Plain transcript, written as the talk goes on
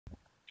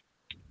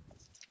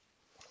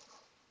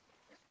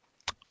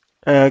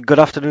Good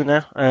afternoon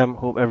there.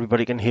 Hope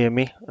everybody can hear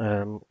me.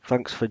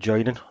 Thanks for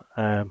joining.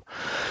 Um,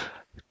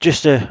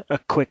 just a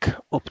quick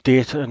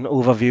update and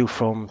overview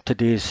from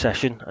today's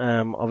session.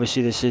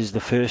 Obviously, this is the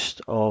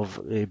first of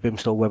a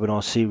bimstore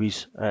webinar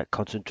series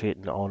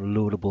concentrating on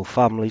loadable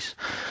families.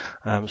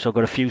 So I've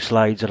got a few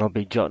slides and I'll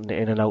be jotting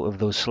in and out of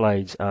those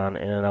slides and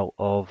in and out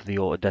of the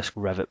Autodesk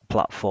Revit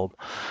platform.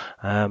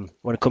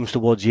 When it comes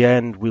towards the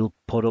end, we'll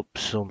put up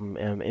some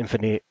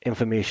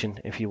information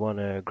if you want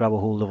to grab a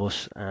hold of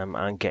us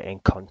and get in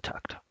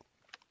contact.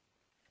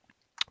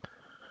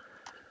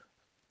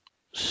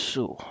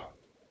 So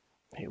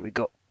here we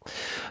go.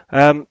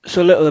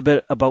 So a little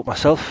bit about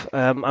myself.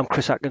 I'm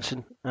Chris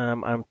Atkinson.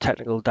 I'm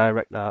Technical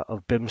Director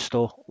of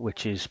bimstore,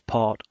 which is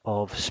part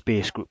of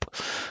Space Group.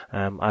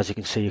 As you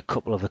can see, a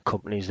couple of the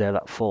companies there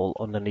that fall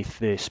underneath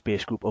the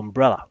Space Group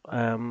umbrella.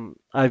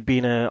 I've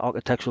been an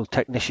architectural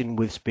technician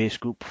with Space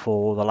Group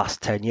for the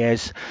last 10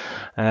 years,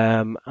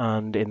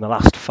 and in the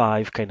last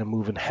 5 kind of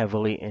moving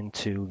heavily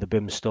into the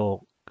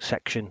bimstore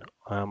section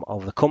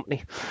of the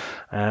company,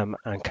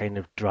 and kind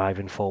of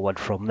driving forward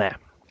from there.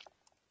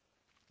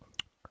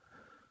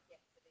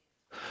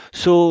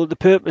 So the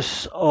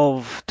purpose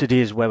of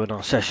today's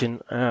webinar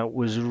session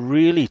was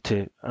really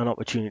an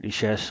opportunity to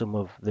share some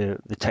of the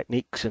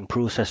techniques and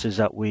processes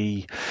that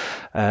we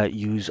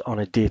use on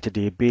a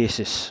day-to-day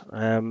basis.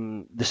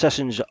 The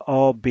sessions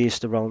are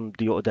based around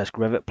the Autodesk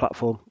Revit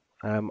platform.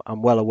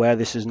 I'm well aware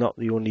this is not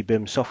the only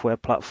BIM software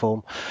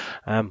platform,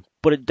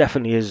 but it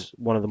definitely is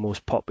one of the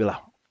most popular.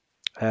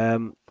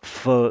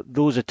 For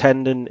those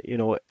attending,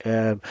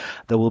 there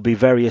will be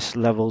various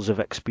levels of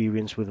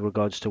experience with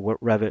regards to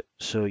Revit,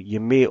 so you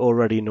may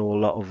already know a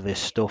lot of this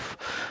stuff,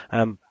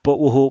 but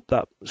we'll hope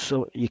that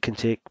so you can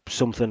take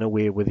something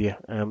away with you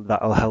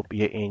that'll help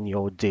you in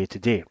your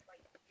day-to-day.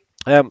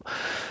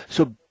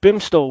 So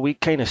bimstore, we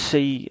kind of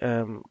see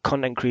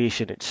content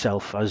creation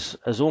itself as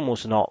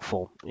almost an art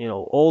form.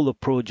 All the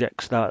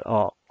projects that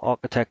our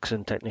architects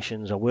and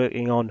technicians are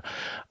working on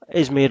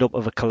is made up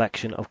of a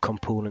collection of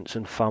components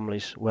and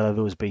families, whether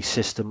those be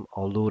system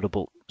or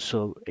loadable.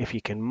 So if you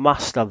can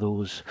master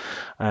those,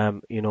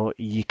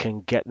 you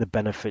can get the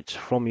benefits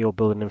from your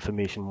building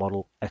information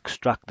model,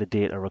 extract the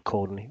data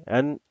accordingly,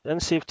 and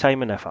save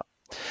time and effort.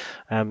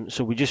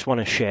 So we just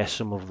want to share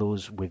some of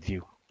those with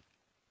you.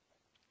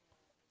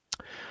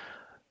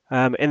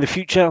 In the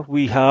future,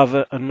 we have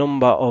a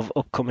number of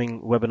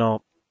upcoming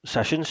webinar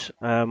sessions.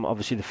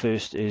 Obviously, the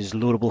first is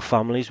Loadable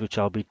Families, which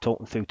I'll be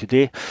talking through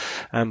today.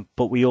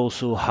 But we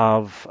also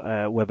have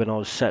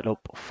webinars set up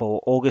for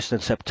August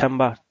and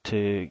September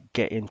to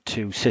get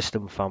into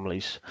system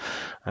families.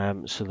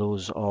 So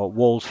those are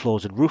walls,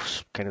 floors, and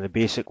roofs, kind of the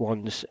basic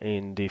ones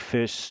in the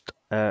first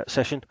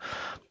session,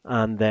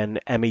 and then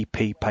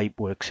MEP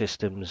pipework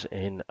systems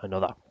in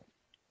another.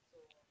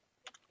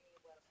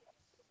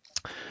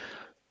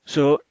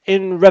 So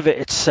in Revit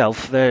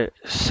itself, there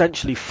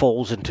essentially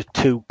falls into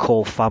 2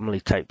 core family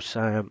types.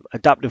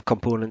 Adaptive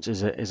components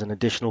is an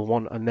additional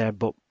one on there,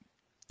 but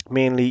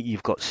mainly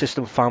you've got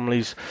system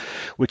families,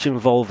 which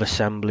involve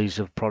assemblies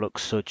of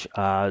products such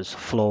as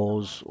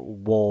floors,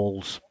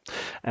 walls,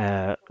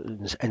 and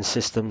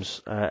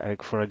systems,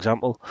 for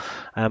example.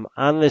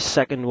 And the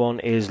second one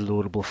is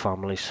loadable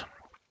families.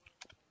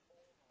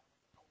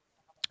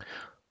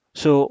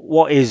 So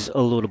what is a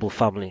loadable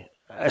family?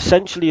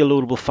 Essentially, a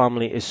loadable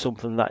family is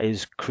something that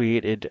is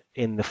created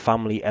in the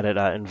family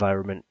editor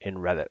environment in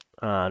Revit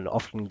and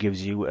often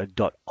gives you a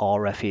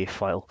 .rfa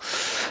file.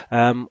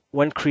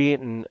 When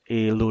creating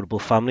a loadable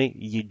family,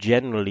 you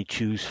generally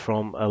choose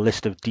from a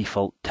list of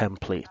default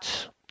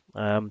templates.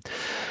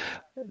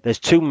 There's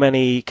too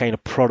many kind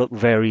of product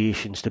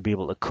variations to be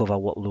able to cover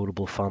what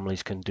loadable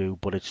families can do,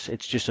 but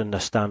it's just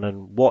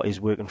understanding what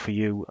is working for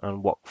you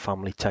and what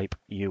family type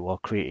you are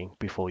creating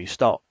before you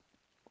start.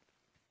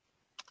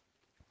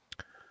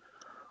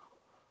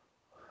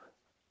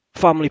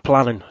 Family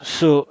planning.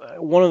 So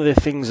one of the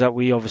things that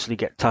we obviously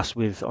get tasked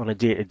with on a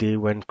day-to-day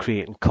when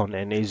creating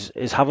content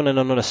is having an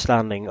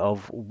understanding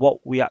of what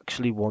we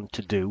actually want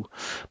to do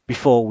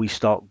before we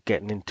start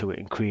getting into it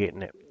and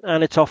creating it.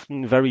 And it's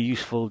often very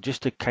useful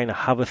just to kind of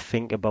have a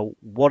think about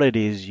what it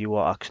is you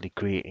are actually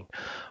creating,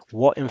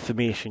 what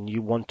information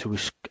you want to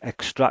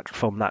extract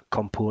from that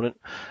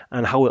component,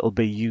 and how it'll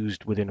be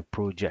used within a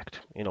project.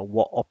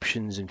 What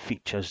options and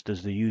features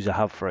does the user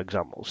have, for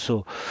example.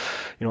 So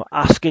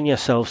asking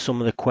yourself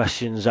some of the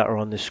questions that are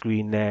on the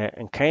screen there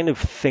and kind of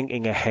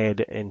thinking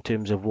ahead in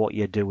terms of what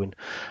you're doing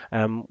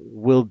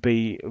will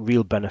be a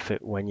real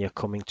benefit when you're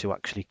coming to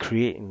actually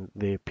creating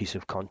the piece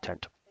of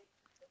content.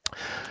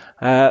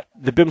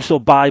 The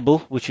bimstore Bible,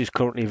 which is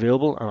currently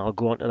available, and I'll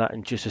go on to that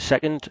in just a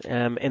second.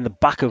 In the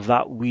back of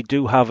that, we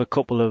do have a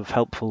couple of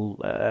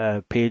helpful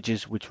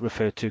pages which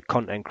refer to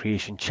content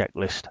creation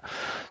checklist,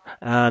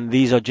 and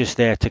these are just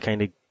there to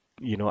kind of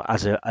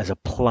as a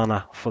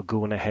planner for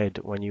going ahead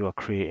when you are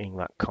creating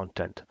that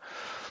content.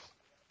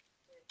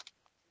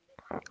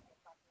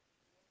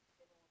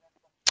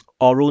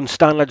 our own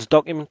standards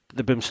document,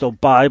 the bimstore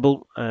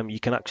Bible. You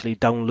can actually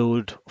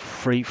download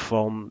free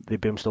from the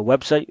bimstore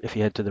website if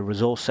you head to the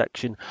resource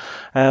section.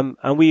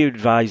 And we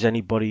advise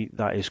anybody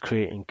that is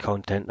creating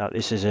content that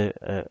this is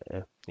a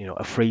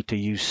free to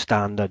use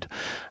standard,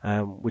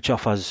 which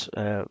offers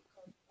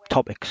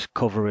topics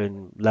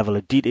covering level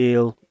of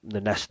detail,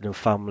 the nesting of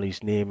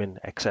families, naming,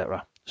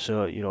 etc.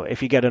 So,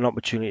 if you get an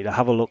opportunity to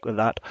have a look at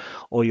that,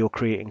 or you're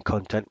creating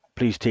content,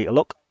 please take a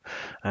look.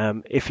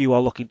 If you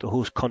are looking to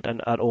host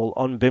content at all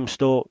on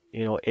bimstore,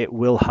 it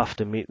will have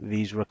to meet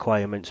these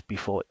requirements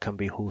before it can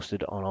be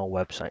hosted on our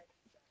website.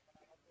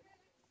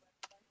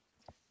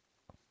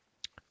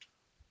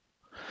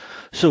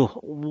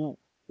 So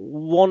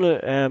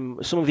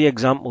some of the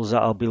examples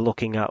that I'll be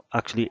looking at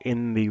actually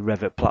in the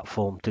Revit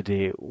platform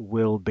today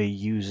will be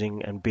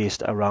using and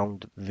based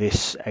around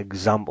this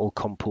example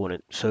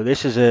component. So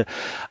this is a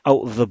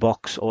out of the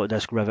box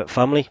Autodesk Revit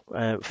family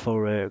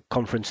for a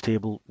conference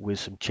table with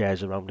some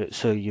chairs around it.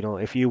 So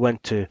if you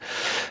went to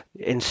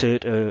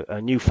insert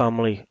a new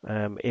family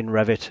in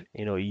Revit,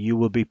 you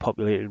will be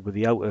populated with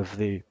the out of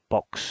the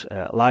box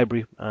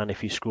library, and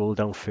if you scroll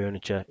down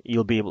furniture,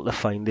 you'll be able to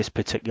find this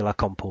particular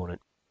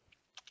component.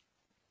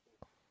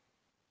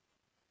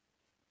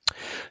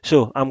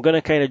 So I'm going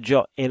to kind of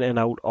jot in and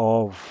out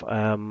of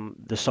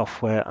the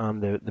software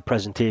and the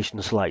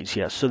presentation slides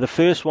here. So the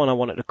first one I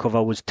wanted to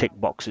cover was tick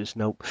boxes.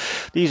 Now,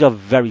 these are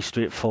very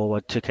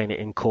straightforward to kind of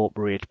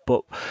incorporate,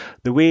 but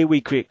the way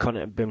we create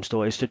content in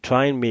bimstore is to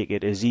try and make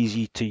it as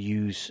easy to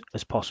use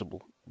as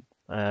possible.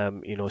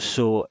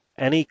 So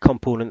any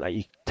component that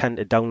you tend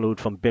to download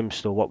from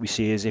bimstore, what we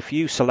see is if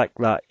you select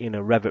that in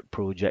a Revit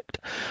project,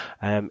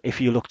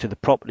 if you look to the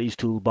properties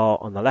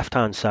toolbar on the left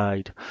hand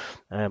side,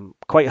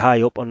 quite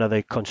high up under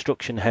the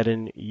construction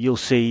heading, you'll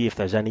see if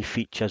there's any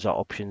features or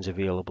options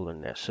available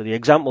in there. So the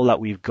example that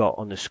we've got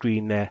on the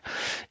screen there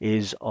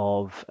is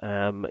of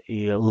a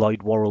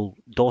Lloyd Worrell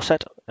door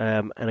set,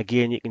 and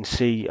again you can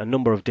see a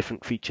number of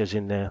different features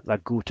in there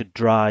that go to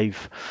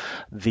drive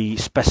the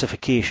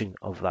specification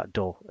of that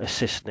door,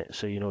 assisting it.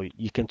 So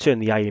you can turn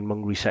the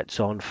ironmongery sets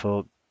on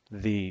for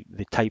the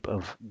type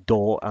of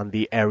door and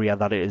the area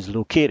that it is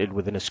located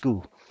within a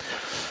school.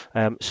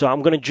 So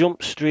I'm going to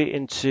jump straight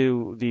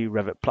into the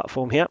Revit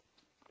platform here.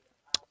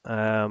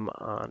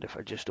 And if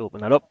I just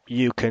open that up,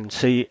 you can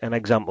see an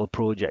example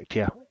project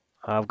here.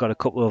 I've got a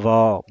couple of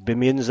our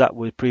BIMians that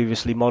were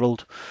previously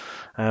modelled,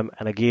 and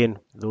again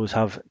those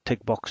have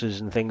tick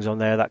boxes and things on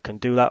there that can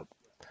do that,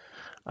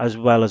 as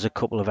well as a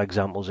couple of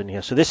examples in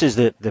here. So this is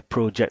the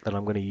project that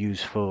I'm going to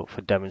use for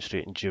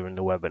demonstrating during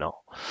the webinar.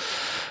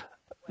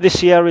 This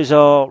here is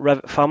our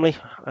Revit family,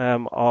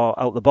 our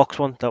out the box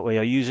one that we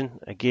are using.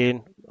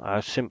 Again, I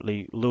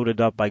simply loaded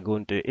that by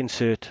going to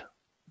Insert,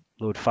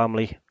 Load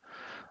Family,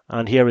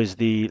 and here is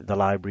the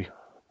library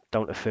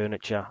down to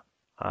furniture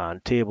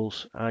and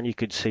tables, and you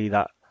could see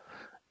that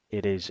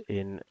it is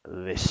in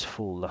this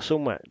folder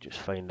somewhere. Just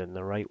finding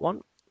the right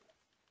one.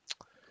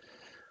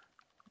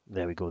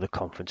 There we go, the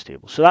conference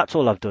table. So that's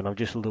all I've done. I've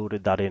just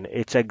loaded that in.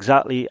 It's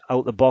exactly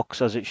out the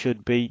box as it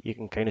should be. You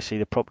can kind of see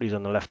the properties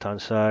on the left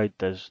hand side.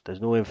 There's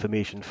no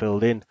information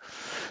filled in.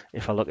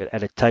 If I look at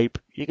edit type,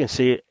 you can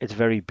see it's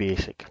very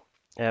basic.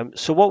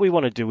 So what we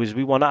want to do is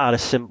we want to add a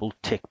simple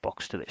tick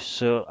box to this.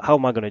 So how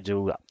am I going to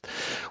do that?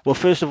 Well,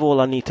 first of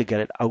all, I need to get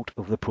it out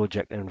of the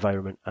project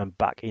environment and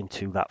back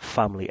into that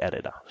family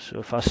editor. So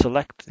if I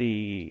select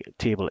the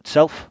table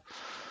itself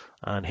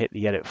and hit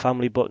the edit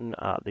family button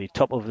at the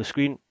top of the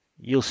screen,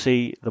 you'll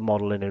see the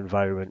modeling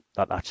environment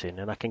that's in,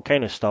 and I can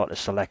kind of start to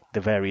select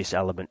the various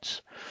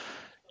elements.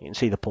 You can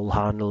see the pull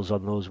handles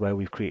on those where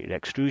we've created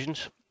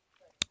extrusions.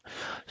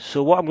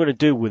 So what I'm going to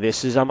do with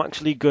this is I'm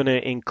actually going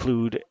to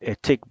include a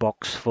tick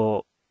box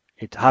for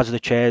it has the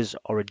chairs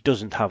or it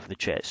doesn't have the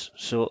chairs.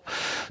 So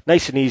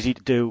nice and easy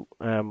to do.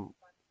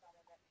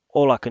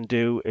 All I can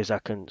do is I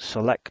can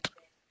select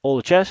all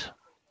the chairs.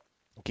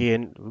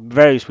 Again,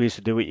 various ways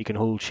to do it. You can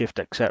hold shift,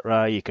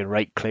 etc. You can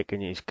right click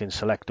and you can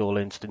select all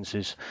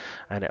instances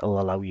and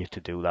it'll allow you to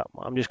do that.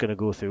 I'm just going to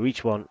go through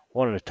each one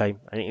at a time,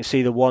 and you can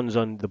see the ones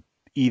on the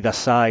either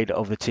side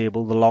of the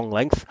table, the long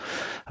length,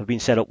 have been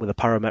set up with a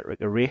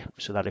parametric array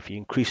so that if you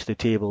increase the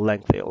table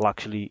length, it'll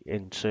actually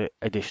insert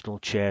additional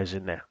chairs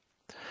in there.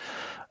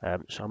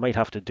 So I might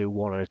have to do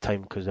one at a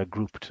time because they're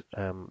grouped,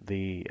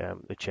 the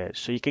chairs.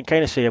 So you can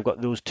kind of see I've got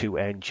those two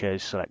end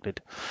chairs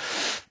selected.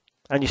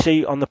 And you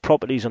see on the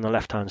properties on the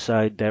left hand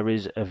side there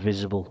is a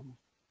visible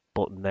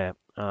button there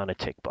and a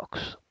tick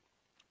box.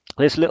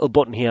 This little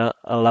button here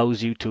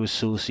allows you to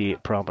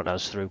associate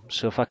parameters through.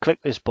 So if I click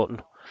this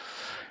button,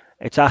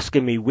 it's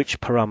asking me which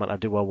parameter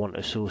do I want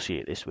to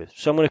associate this with.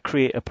 So I'm going to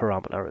create a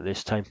parameter at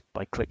this time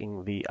by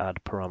clicking the add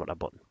parameter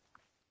button.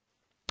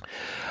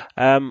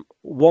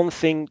 One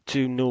thing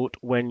to note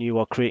when you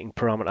are creating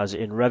parameters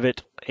in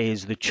Revit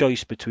is the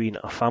choice between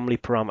a family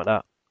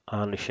parameter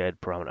and a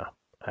shared parameter.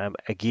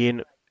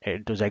 Again,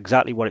 it does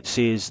exactly what it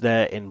says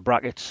there in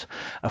brackets.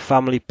 A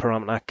family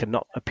parameter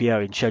cannot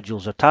appear in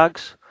schedules or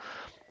tags,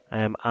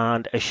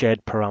 and a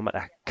shared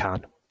parameter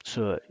can.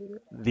 So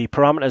the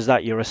parameters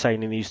that you're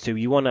assigning these to,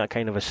 you want to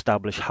kind of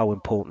establish how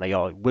important they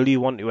are. Will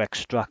you want to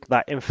extract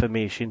that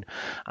information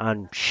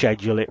and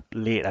schedule it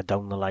later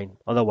down the line?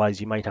 Otherwise,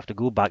 you might have to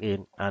go back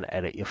in and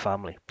edit your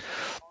family.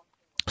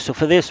 So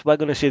for this, we're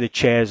going to say the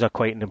chairs are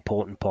quite an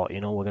important part. We're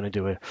going to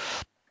do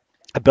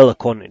a bill of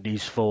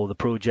quantities for the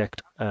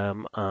project,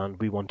 and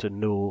we want to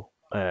know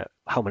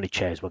how many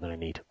chairs we're going to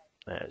need.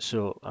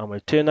 So I'm going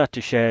to turn that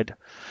to shared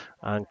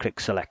and click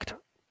select.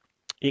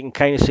 You can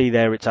kind of see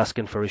there it's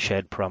asking for a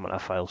shared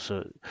parameter file.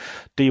 So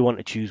do you want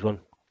to choose one?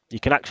 You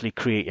can actually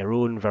create your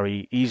own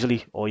very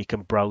easily, or you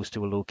can browse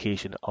to a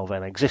location of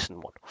an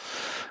existing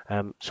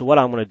one. So what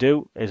I'm going to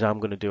do is I'm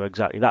going to do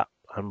exactly that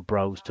and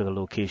browse to the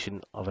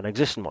location of an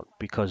existing one,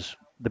 because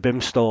the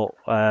bimstore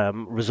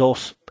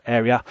resource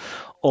area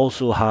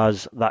also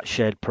has that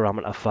shared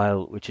parameter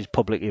file, which is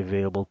publicly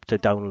available to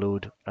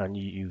download and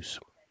use.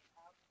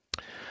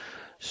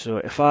 So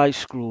if I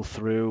scroll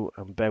through,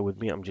 and bear with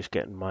me, I'm just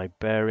getting my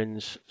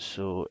bearings.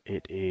 So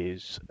it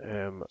is,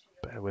 bear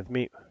with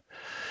me,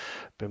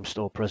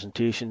 bimstore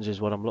presentations is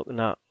what I'm looking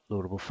at,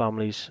 loadable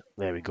families.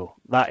 There we go.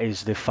 That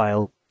is the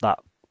file that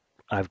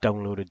I've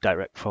downloaded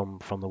direct from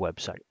the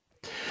website.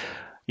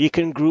 You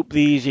can group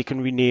these, you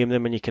can rename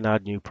them, and you can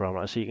add new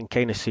parameters. So you can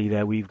kind of see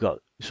there we've got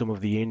some of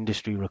the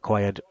industry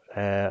required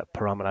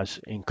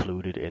parameters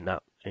included in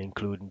that,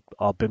 including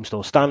our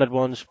bimstore standard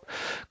ones,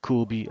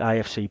 Colby,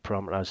 IFC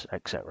parameters,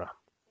 etc.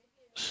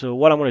 So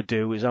what I'm going to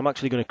do is I'm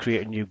actually going to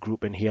create a new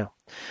group in here,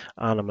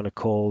 and I'm going to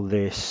call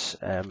this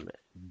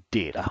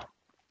data.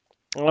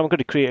 And I'm going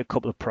to create a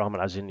couple of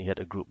parameters in here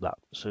to group that.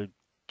 So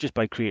just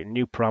by creating a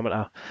new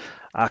parameter,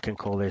 I can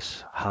call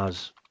this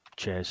has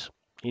chairs.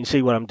 You can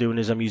see what I'm doing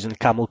is I'm using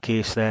camel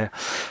case there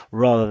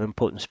rather than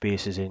putting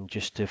spaces in,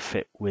 just to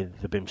fit with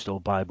the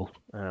bimstore Bible.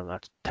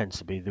 That tends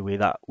to be the way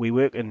that we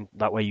work, and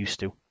that we're used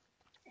to.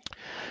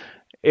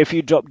 If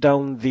you drop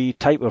down the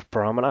type of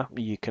parameter,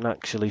 you can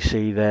actually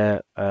see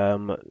there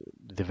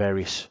the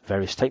various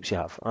types you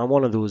have. And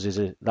one of those is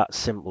that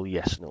simple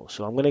yes, no.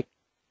 So I'm going to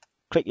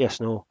click yes,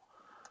 no,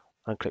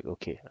 and click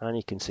OK. And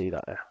you can see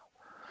that there.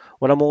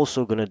 What I'm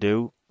also going to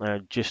do,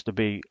 just to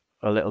be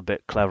a little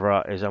bit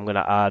cleverer, is I'm going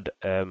to add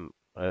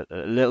a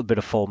little bit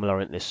of formula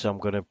in this. So I'm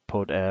going to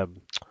put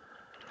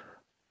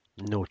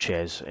no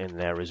chairs in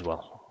there as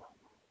well.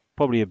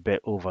 Probably a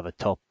bit over the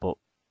top, but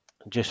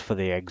just for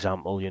the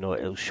example,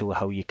 it'll show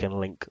how you can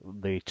link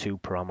the two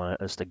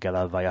parameters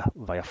together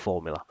via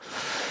formula.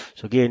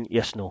 So again,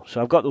 yes, no.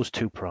 So I've got those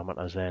two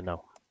parameters there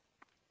now.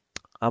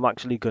 I'm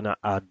actually going to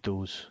add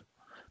those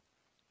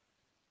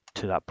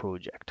to that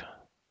project.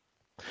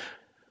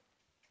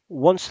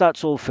 Once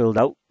that's all filled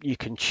out, you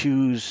can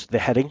choose the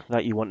heading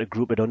that you want to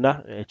group it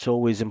under. It's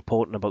always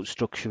important about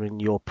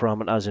structuring your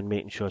parameters and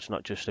making sure it's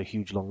not just a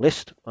huge long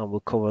list, and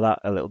we'll cover that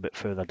a little bit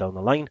further down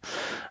the line.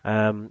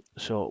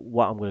 So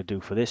what I'm going to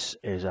do for this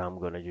is I'm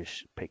going to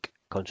just pick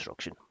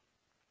construction.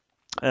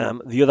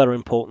 The other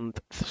important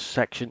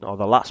section, or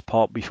the last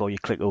part before you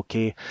click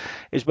OK,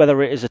 is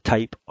whether it is a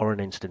type or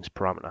an instance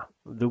parameter.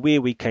 The way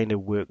we kind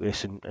of work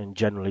this and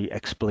generally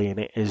explain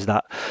it is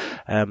that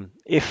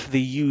if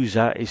the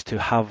user is to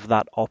have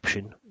that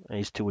option,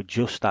 is to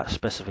adjust that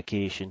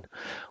specification,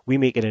 we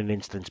make it an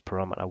instance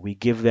parameter. We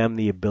give them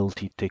the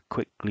ability to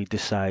quickly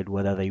decide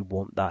whether they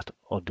want that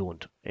or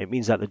don't. It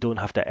means that they don't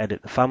have to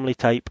edit the family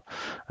type,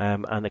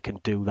 and they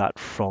can do that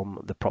from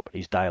the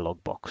properties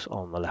dialog box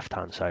on the left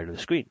hand side of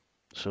the screen.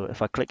 So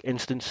if I click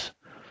instance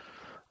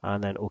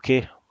and then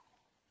OK,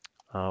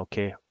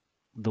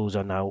 those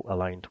are now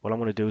aligned. What I'm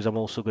going to do is I'm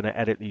also going to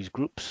edit these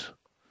groups,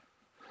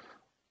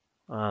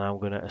 and I'm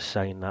going to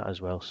assign that as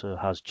well. So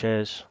has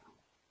chairs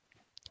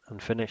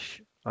and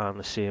finish, and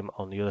the same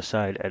on the other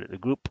side, edit the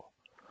group,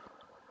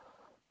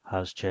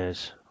 has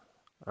chairs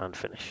and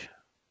finish.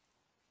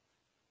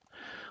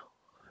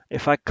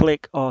 If I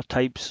click our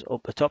types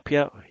up the top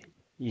here,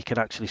 you can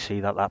actually see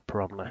that that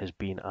parameter has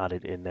been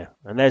added in there.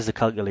 And there's the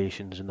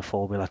calculations and the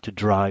formula to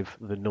drive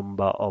the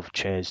number of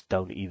chairs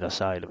down either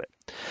side of it.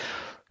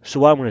 So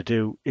what I'm going to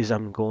do is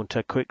I'm going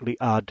to quickly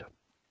add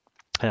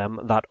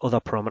that other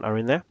parameter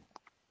in there.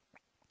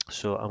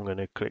 So I'm going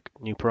to click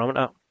new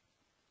parameter,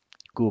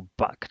 go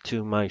back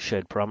to my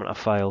shared parameter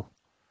file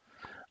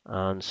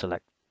and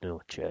select no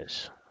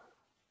chairs.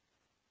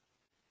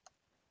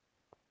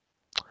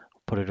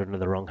 Put it under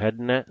the wrong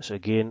heading there. So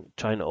again,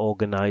 trying to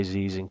organize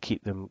these and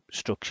keep them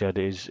structured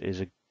is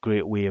a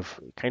great way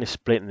of kind of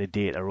splitting the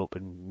data up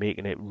and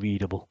making it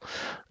readable,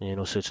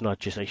 so it's not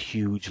just a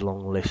huge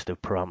long list of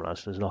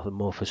parameters. There's nothing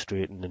more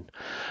frustrating than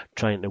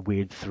trying to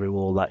wade through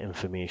all that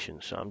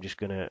information. So I'm just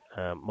going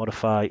to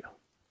modify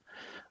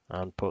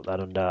and put that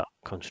under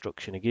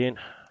construction again,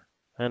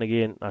 and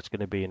again that's going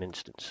to be an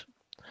instance.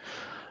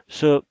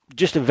 So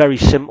just a very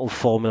simple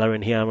formula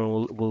in here,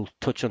 and we'll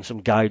touch on some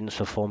guidance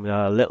for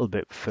formula a little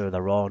bit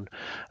further on.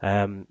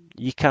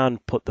 You can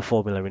put the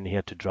formula in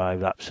here to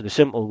drive that. So the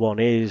simple one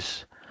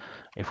is,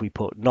 if we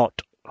put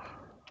not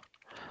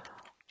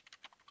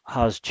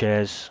has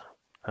chairs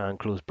and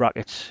close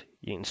brackets,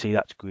 you can see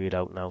that's grayed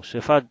out now. So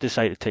if I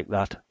decide to tick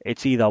that,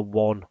 it's either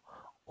 1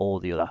 or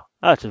the other.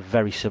 That's a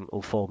very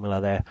simple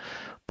formula there,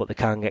 but they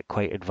can get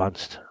quite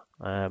advanced.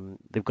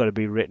 They've got to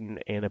be written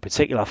in a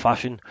particular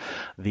fashion.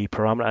 The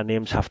parameter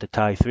names have to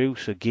tie through.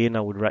 So again,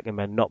 I would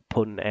recommend not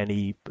putting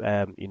any,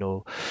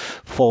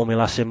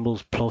 formula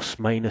symbols, plus,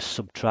 minus,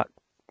 subtract,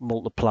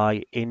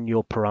 multiply in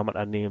your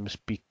parameter names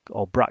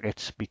or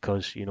brackets,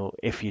 because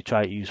if you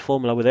try to use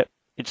formula with it,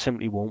 it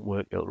simply won't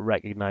work. It'll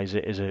recognize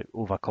it as a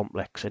over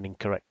complex and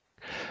incorrect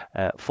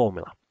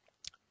formula.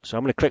 So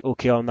I'm going to click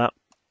OK on that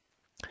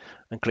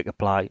and click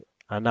apply.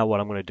 And now what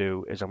I'm going to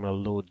do is I'm going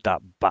to load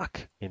that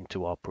back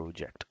into our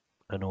project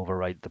and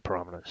override the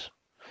parameters.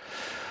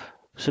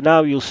 So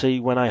now you'll see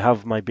when I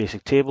have my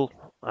basic table,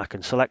 I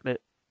can select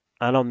it,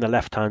 and on the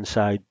left hand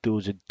side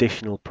those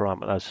additional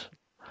parameters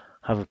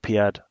have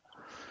appeared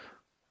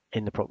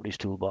in the properties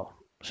toolbar.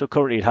 So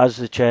currently it has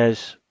the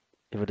chairs.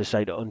 If I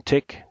decide to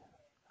untick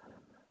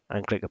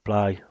and click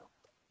apply,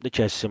 the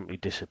chairs simply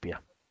disappear.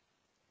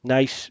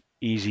 Nice,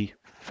 easy,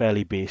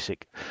 fairly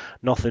basic.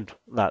 Nothing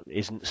that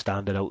isn't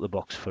standard out the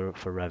box for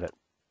Revit.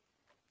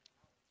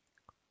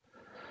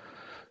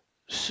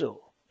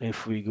 So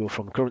if we go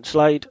from current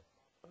slide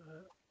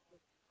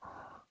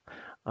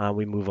and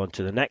we move on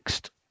to the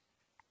next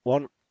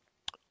one,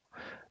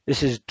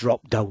 this is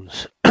drop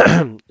downs.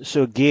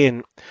 So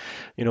again,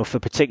 for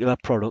particular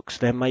products,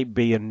 there might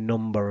be a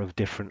number of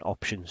different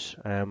options.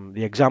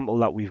 The example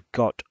that we've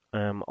got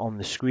on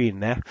the screen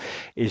there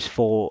is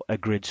for a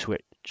grid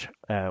switch,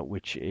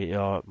 which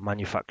our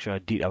manufacturer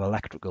Detail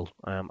Electrical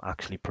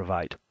actually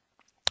provide.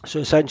 So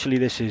essentially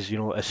this is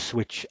a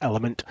switch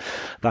element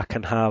that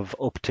can have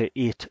up to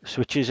 8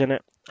 switches in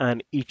it,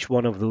 and each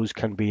one of those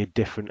can be a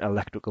different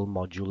electrical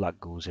module that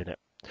goes in it.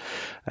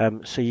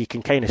 So you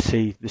can kind of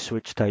see the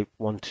switch type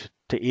 1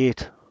 to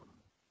 8,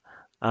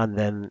 and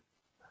then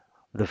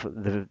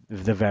the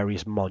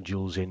various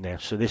modules in there.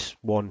 So this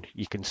one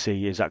you can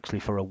see is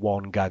actually for a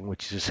 1 gang,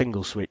 which is a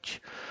single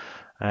switch,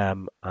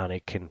 and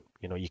it can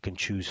you can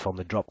choose from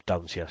the drop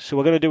downs here. So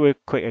we're going to do a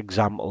quick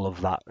example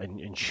of that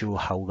and show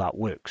how that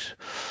works.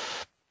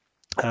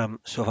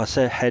 So if I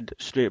say head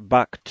straight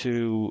back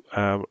to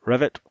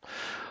Revit,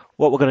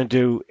 what we're going to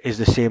do is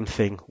the same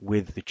thing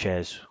with the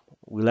chairs.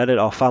 We'll edit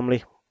our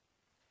family.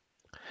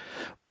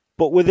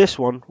 But with this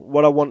one,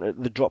 what I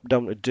want the drop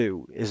down to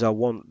do is I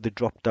want the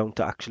drop down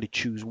to actually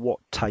choose what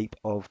type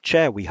of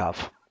chair we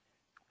have.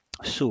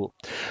 So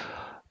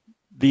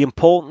the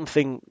important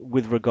thing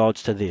with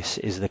regards to this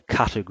is the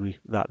category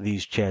that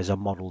these chairs are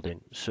modeled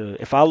in. So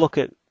if I look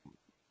at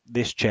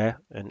this chair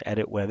and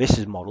edit where this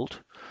is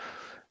modeled,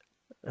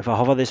 if I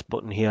hover this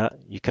button here,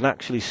 you can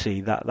actually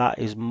see that that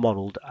is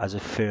modeled as a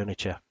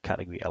furniture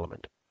category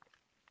element.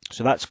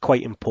 So that's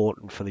quite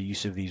important for the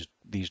use of these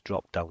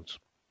drop downs.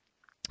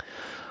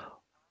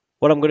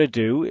 What I'm going to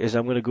do is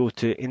I'm going to go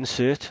to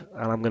insert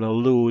and I'm going to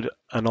load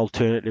an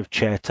alternative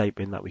chair type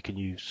in that we can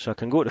use. So I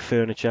can go to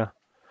furniture.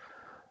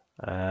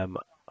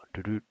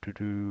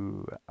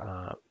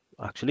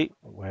 Actually,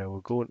 where we're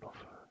going,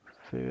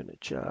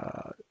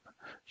 furniture,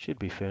 should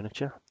be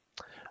furniture,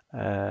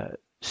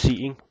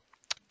 seating,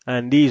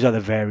 and these are the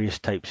various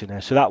types in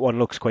there. So that one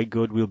looks quite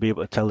good. We'll be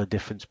able to tell the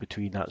difference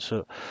between that.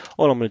 So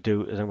all I'm going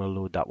to do is I'm going to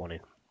load that one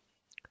in.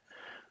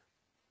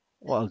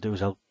 What I'll do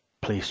is I'll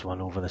place one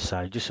over the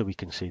side just so we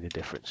can see the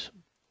difference.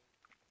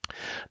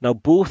 Now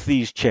both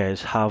these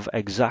chairs have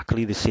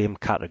exactly the same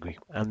category,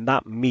 and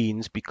that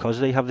means because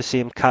they have the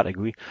same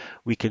category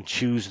we can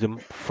choose them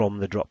from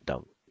the drop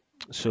down.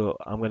 So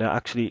I'm going to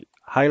actually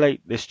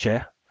highlight this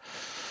chair,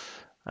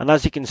 and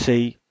as you can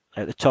see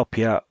at the top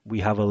here we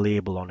have a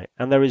label on it,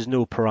 and there is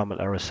no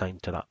parameter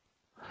assigned to that.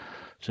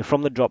 So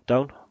from the drop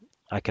down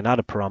I can add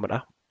a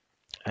parameter,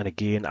 and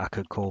again I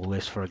could call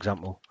this, for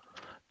example,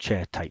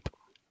 chair type.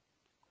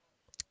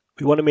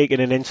 We want to make it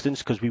an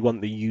instance because we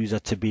want the user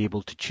to be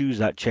able to choose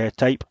that chair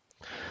type.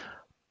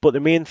 But the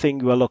main thing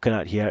we're looking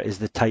at here is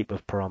the type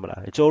of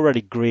parameter. It's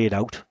already grayed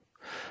out,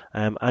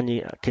 and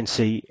you can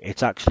see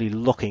it's actually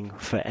looking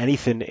for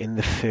anything in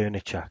the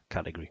furniture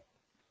category.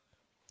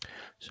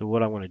 So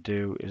what I'm going to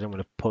do is I'm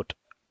going to put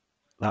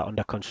that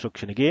under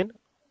construction again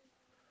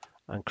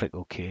and click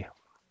OK.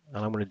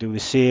 And I'm going to do the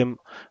same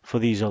for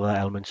these other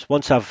elements.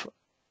 Once I've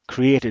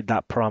created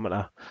that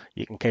parameter,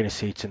 you can kind of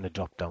see it's in the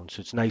drop down,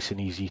 so it's nice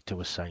and easy to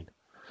assign.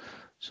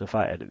 So if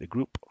I edit the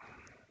group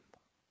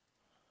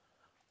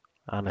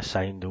and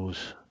assign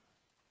those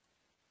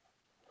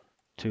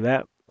to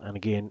there, and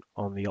again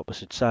on the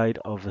opposite side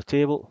of the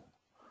table,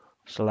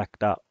 select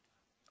that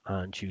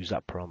and choose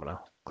that parameter,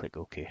 click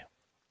OK.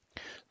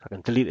 I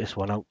can delete this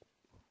one out.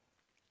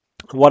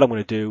 What I'm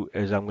going to do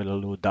is I'm going to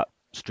load that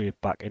straight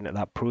back into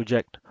that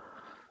project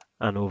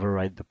and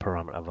override the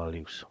parameter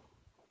values.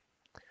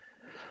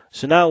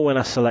 So now when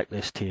I select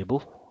this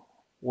table,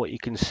 what you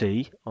can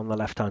see on the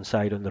left hand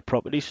side under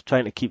properties,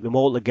 trying to keep them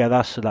all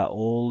together so that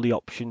all the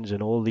options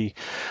and all the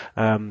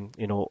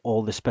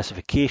all the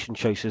specification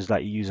choices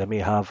that your user may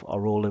have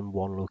are all in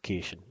one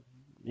location.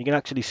 You can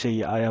actually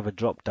see I have a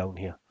drop down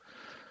here.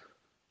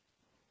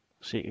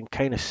 So you can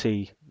kind of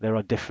see there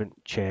are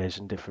different chairs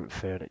and different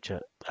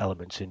furniture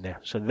elements in there.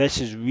 So this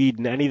is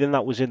reading anything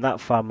that was in that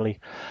family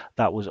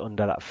that was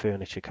under that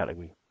furniture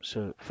category.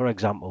 So for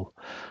example,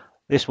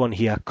 this one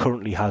here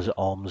currently has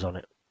arms on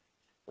it.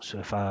 So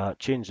if I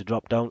change the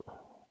drop down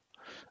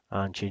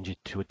and change it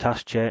to a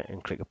task chair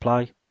and click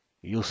apply,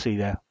 you'll see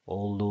there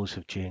all those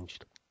have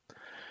changed.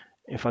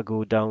 If I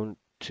go down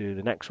to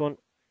the next one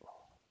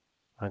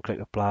and click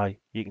apply,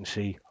 you can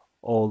see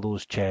all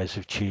those chairs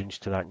have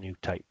changed to that new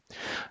type.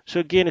 So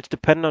again, it's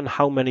depending on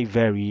how many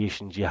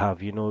variations you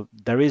have.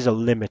 There is a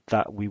limit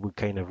that we would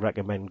kind of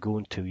recommend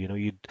going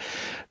to.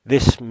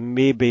 This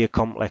may be a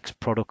complex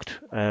product.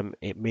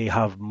 It may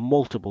have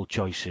multiple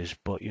choices,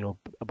 but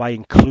by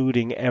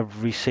including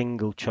every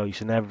single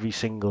choice and every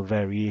single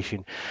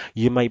variation,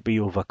 you might be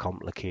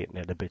overcomplicating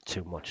it a bit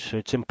too much. So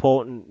it's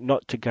important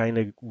not to kind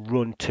of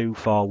run too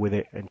far with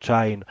it and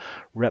try and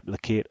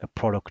replicate a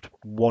product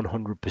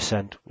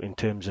 100% in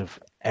terms of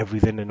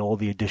everything and all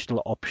the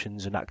additional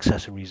options and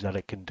accessories that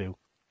it can do.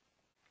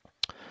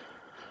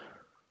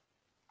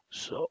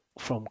 So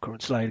from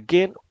current slide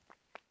again.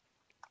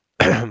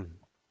 The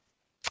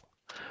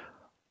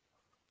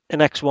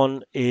next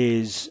one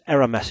is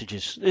error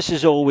messages. This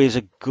is always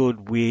a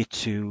good way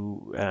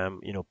to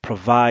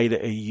provide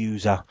a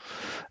user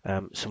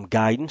some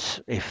guidance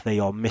if they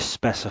are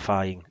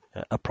misspecifying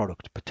a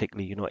product,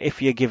 particularly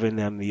if you're giving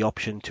them the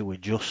option to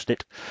adjust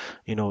it.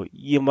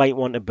 You might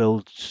want to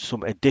build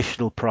some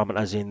additional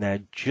parameters in there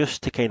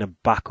just to kind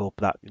of back up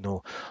that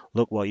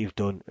look what you've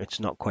done, it's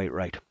not quite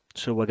right.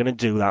 So we're going to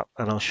do that,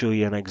 and I'll show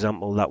you an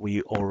example that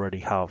we already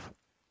have.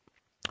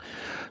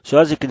 So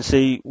as you can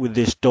see with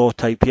this door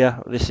type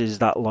here, this is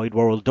that Lloyd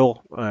Worrell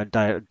door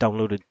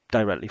downloaded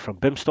directly from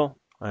bimstore,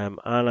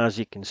 and as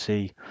you can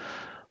see,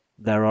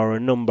 there are a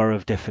number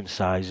of different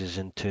sizes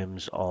in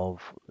terms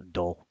of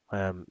door,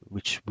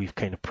 which we've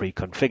kind of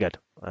pre-configured.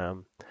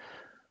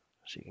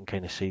 So you can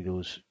kind of see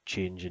those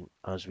changing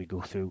as we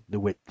go through the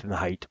width and the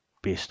height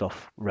based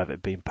off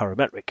Revit being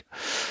parametric.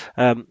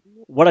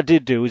 What I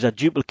did do is I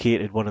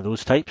duplicated one of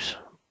those types.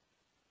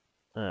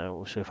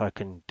 So if I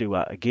can do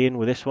that again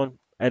with this one,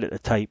 edit the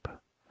type,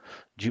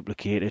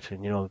 duplicate it,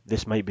 and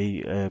this might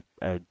be a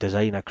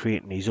designer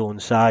creating his own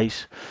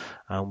size,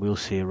 and we'll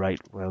say, right,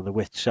 well, the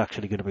width's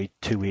actually going to be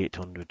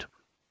 2800.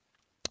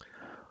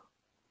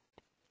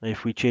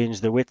 If we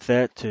change the width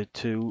there to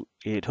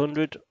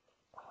 2800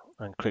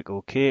 and click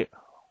OK,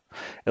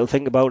 it'll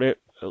think about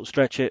it, it'll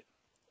stretch it,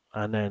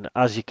 and then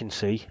as you can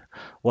see,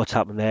 what's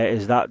happened there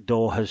is that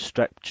door has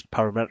stretched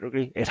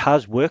parametrically. It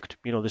has worked,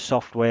 the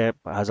software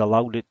has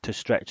allowed it to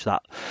stretch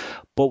that,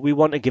 but we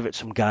want to give it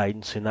some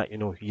guidance in that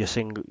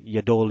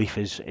your door leaf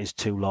is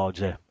too large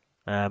there.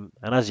 And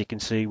as you can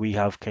see, we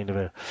have kind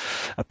of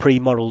a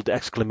pre-modeled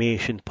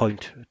exclamation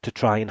point to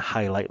try and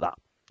highlight that.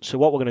 So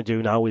what we're going to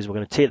do now is we're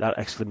going to take that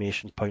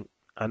exclamation point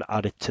and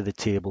add it to the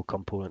table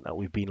component that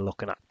we've been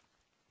looking at.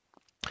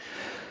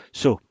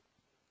 So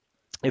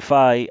if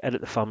I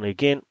edit the family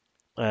again,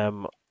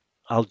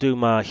 I'll do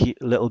my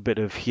little bit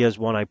of here's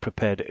one I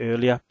prepared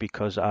earlier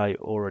because I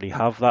already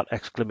have that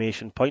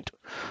exclamation point.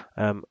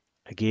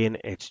 Again,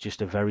 it's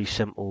just a very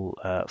simple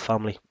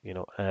family,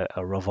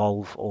 a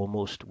revolve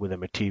almost with a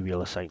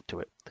material assigned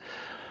to it.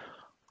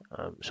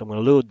 So I'm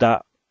going to load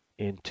that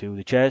into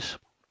the chairs,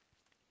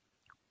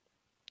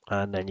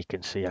 and then you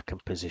can see I can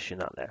position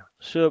that there.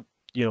 So,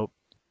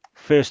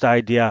 first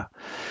idea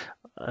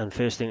and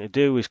first thing to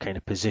do is kind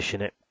of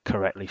position it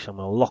correctly. So I'm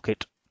going to lock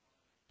it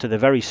to the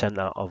very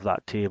center of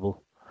that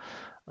table,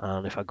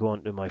 and if I go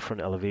onto my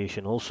front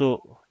elevation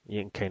also,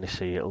 you can kind of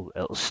see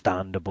it'll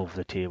stand above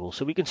the table,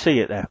 so we can see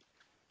it there.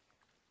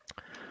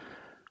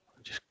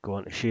 Just go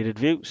on to shaded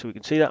view so we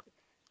can see that.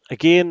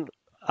 Again,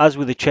 as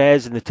with the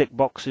chairs and the tick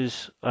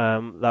boxes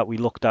that we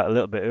looked at a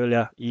little bit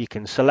earlier, you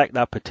can select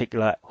that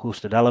particular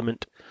hosted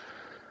element,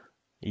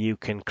 you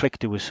can click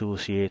to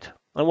associate,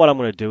 and what I'm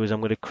going to do is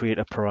I'm going to create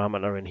a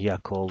parameter in here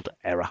called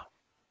error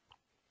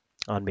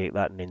and make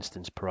that an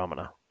instance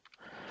parameter.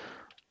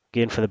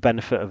 Again, for the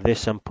benefit of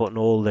this, I'm putting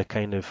all the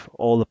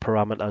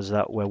parameters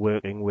that we're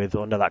working with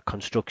under that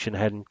construction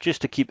heading,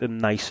 just to keep them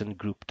nice and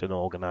grouped and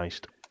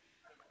organized.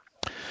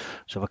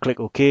 So if I click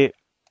OK,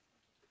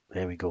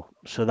 there we go.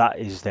 So that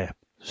is there.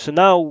 So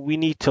now we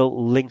need to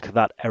link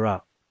that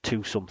error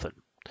to something.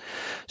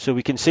 So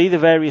we can see the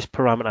various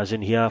parameters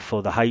in here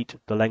for the height,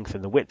 the length,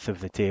 and the width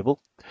of the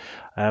table.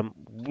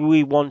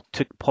 We want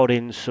to put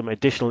in some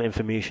additional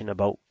information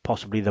about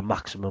possibly the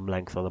maximum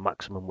length or the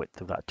maximum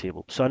width of that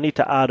table. So I need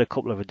to add a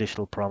couple of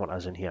additional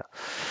parameters in here.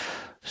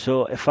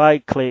 So if I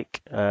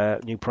click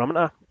new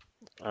parameter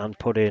and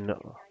put in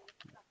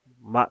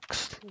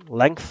max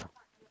length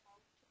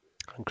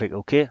and click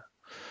OK,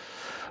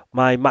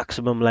 my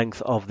maximum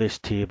length of this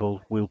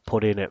table will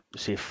put in at,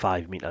 say,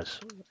 5 meters.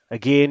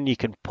 Again, you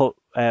can put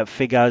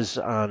figures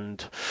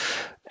and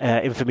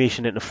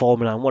information into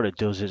formula, and what it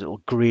does is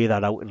it'll grey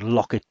that out and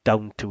lock it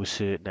down to a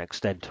certain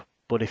extent.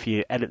 But if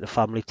you edit the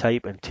family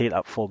type and take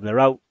that formula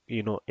out,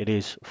 it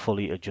is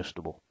fully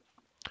adjustable.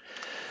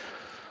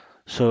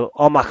 So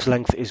our max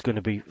length is going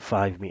to be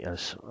 5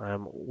 meters.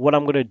 What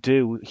I'm going to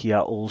do here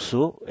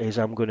also is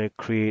I'm going to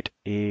create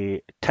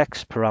a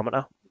text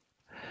parameter,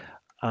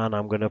 and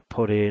I'm going to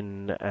put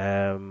in,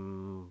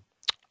 I'm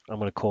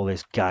going to call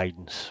this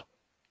guidance.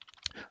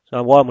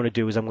 So what I'm going to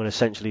do is I'm going to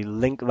essentially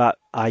link that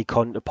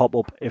icon to pop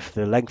up if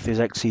the length is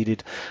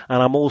exceeded,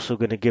 and I'm also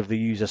going to give the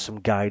user some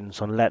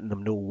guidance on letting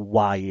them know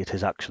why it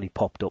has actually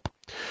popped up.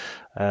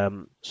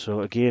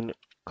 So again,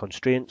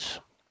 constraints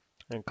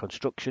and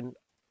construction.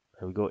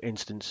 There we go,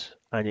 instance,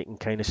 and you can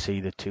kind of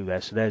see the two there.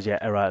 So there's your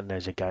error and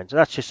there's your guidance. So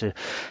that's just a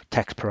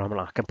text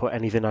parameter. I can put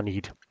anything I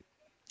need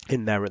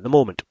in there at the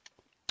moment.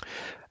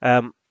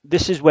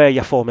 This is where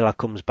your formula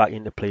comes back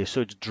into play.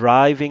 So it's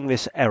driving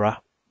this error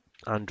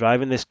and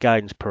driving this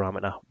guidance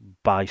parameter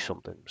by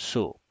something.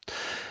 So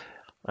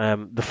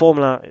the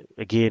formula,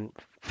 again,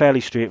 fairly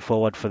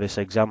straightforward for this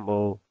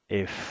example.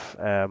 If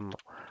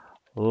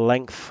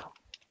length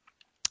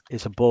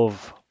is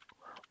above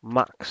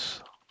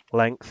max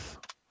length,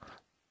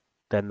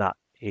 then that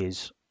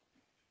is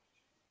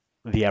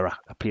the error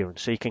appearing.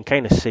 So you can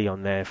kind of see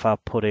on there, if I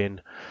put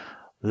in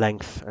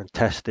length and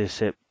test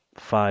this at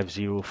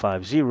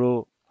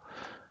 5050,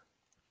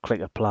 click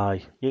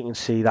apply, you can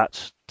see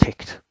that's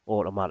ticked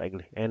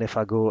automatically. And if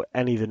I go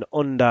anything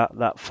under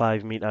that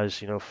 5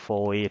 meters,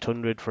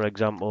 4800 for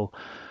example,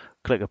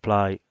 click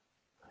apply,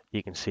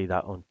 you can see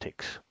that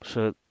unticks.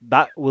 So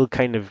that will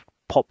kind of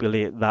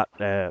populate that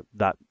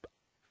that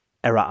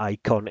error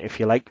icon, if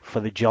you like,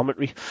 for the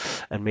geometry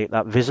and make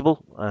that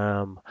visible.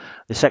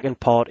 The second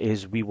part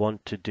is we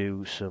want to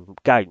do some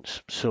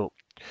guidance. So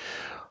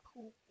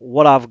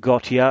what I've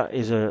got here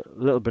is a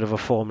little bit of a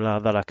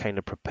formula that I kind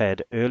of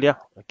prepared earlier.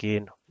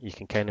 Again, you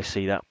can kind of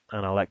see that,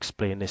 and I'll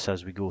explain this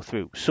as we go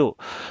through. So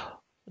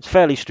it's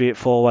fairly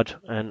straightforward,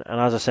 and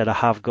as I said, I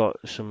have got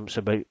some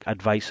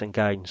advice and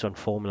guidance on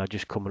formula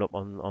just coming up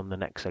on the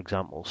next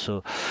example.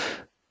 So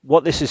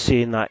what this is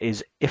saying that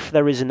is, if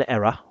there is an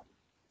error,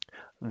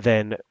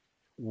 then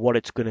what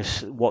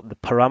the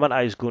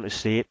parameter is going to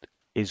say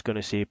is going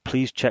to say,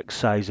 please check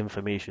size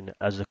information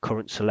as the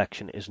current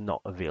selection is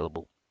not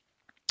available.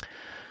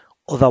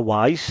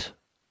 Otherwise,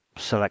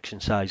 selection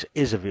size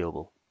is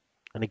available.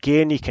 And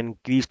again,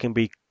 these can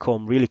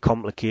become really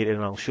complicated,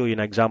 and I'll show you an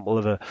example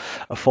of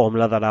a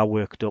formula that I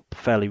worked up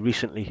fairly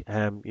recently.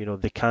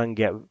 They can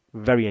get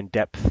very in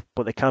depth,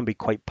 but they can be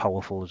quite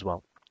powerful as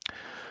well.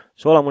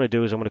 So all I'm going to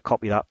do is I'm going to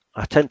copy that.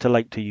 I tend to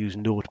like to use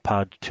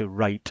Notepad to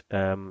write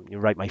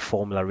my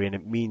formula in.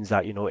 It means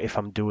that if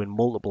I'm doing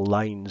multiple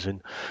lines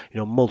and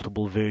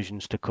multiple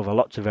versions to cover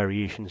lots of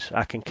variations,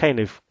 I can kind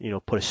of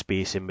put a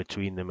space in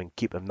between them and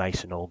keep them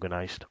nice and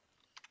organized.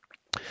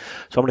 So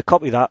I'm going to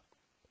copy that,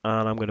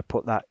 and I'm going to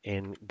put that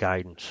in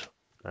guidance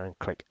and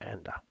click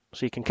enter.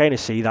 So you can kind of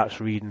see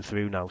that's reading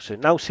through now. So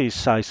it now says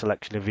size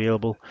selection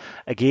available.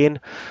 Again,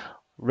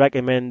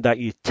 recommend that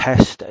you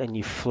test and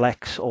you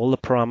flex all the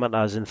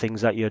parameters and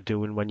things that you're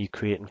doing when you're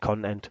creating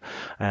content,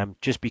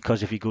 just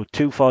because if you go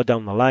too far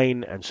down the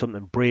line and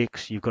something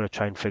breaks, you've got to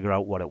try and figure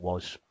out what it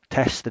was.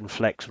 Test and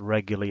flex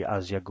regularly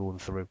as you're going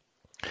through.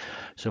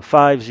 So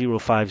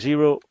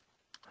 5050,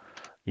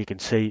 you can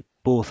see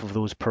both of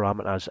those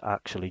parameters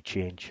actually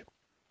change.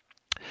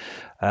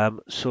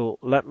 So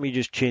let me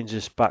just change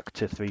this back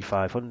to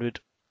 3500,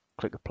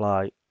 click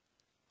apply.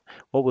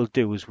 What we'll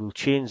do is we'll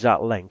change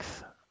that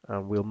length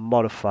and we'll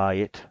modify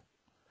it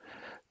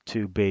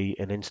to be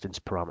an instance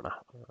parameter.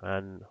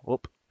 And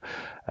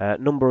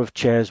number of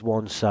chairs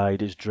one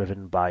side is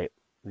driven by it.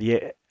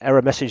 The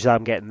error message that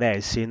I'm getting there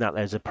is saying that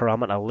there's a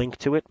parameter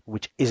linked to it,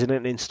 which isn't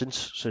an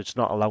instance, so it's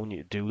not allowing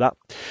you to do that.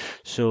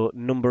 So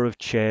number of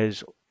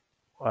chairs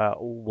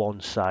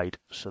one side.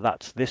 So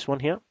that's this one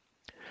here.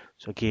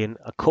 So again,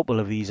 a couple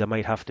of these I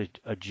might have to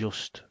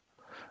adjust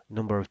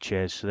number of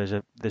chairs.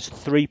 So there's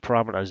 3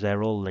 parameters,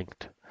 they're all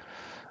linked.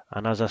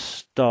 And as I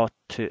start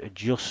to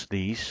adjust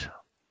these,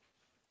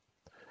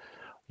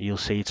 you'll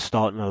see it's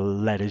starting to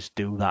let us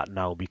do that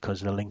now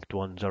because the linked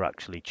ones are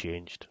actually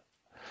changed.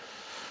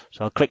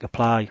 So I'll click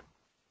apply.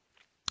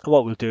 And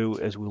what we'll do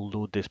is we'll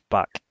load this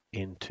back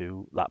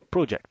into that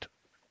project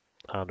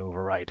and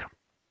override.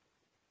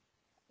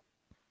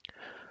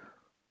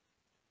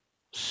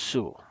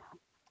 So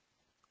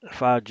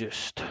if I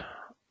just,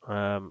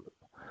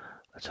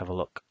 let's have a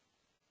look.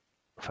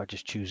 If I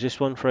just choose this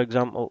one, for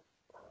example,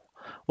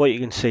 what you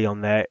can see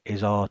on there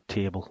is our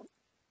table.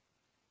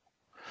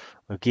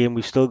 Again,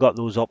 we've still got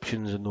those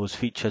options and those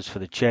features for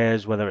the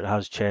chairs, whether it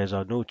has chairs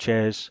or no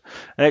chairs.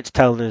 And it's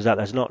telling us that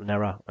there's not an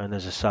error and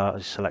there's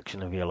a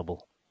selection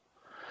available.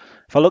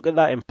 If I look at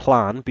that in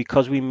plan,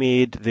 because we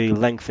made the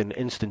length an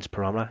instance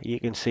parameter, you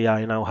can see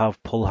I now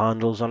have pull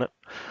handles on it.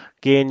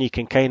 Again, you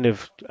can kind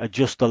of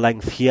adjust the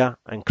length here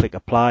and click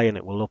apply and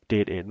it will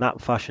update it in that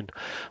fashion.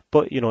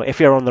 But if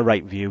you're on the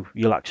right view,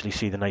 you'll actually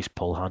see the nice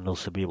pull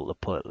handles to be able to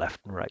pull it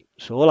left and right.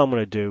 So all I'm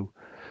going to do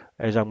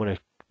is I'm going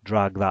to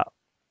drag that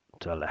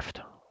to the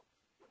left.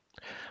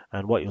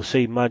 And what you'll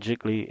see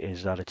magically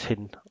is that it's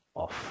hidden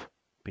off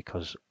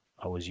because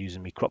I was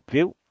using my crop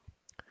view.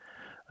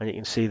 And you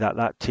can see that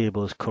that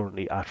table is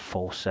currently at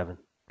 47.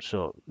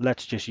 So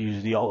let's just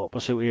use the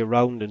opposite way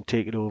around and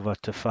take it over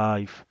to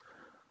 5.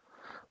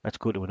 Let's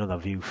go to another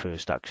view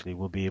first. Actually,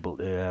 we'll be able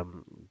to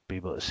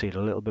see it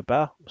a little bit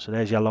better. So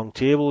there's your long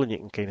table, and you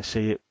can kind of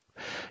see it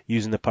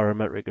using the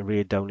parametric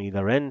array down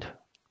either end.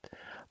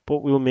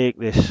 But we'll make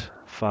this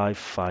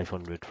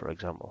 500, for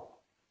example,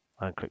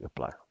 and click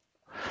apply.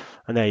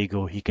 And there you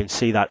go. You can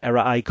see that error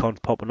icon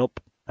popping up.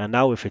 And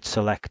now if it's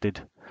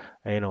selected,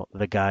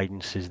 the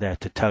guidance is there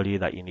to tell you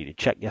that you need to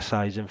check your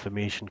size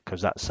information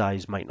because that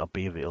size might not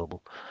be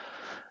available.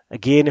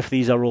 Again, if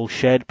these are all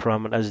shared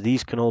parameters,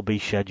 these can all be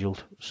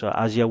scheduled. So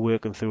as you're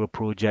working through a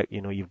project,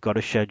 you've got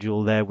a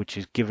schedule there which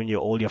is giving you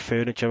all your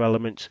furniture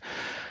elements,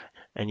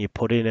 and you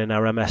put in an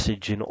error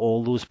message in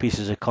all those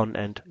pieces of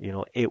content,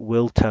 it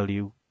will tell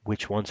you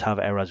which ones have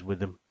errors with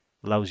them.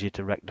 Allows you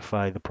to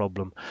rectify the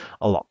problem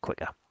a lot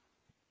quicker.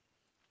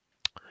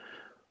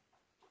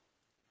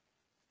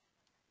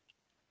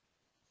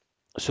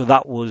 So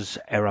that was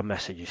error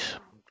messages.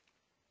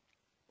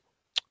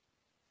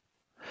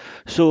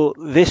 So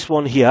this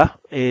one here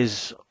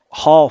is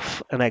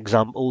half an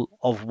example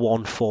of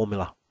one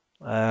formula.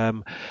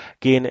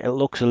 Again, it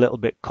looks a little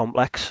bit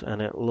complex,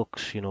 and it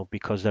looks,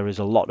 because there is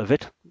a lot of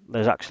it,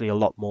 there's actually a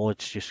lot more.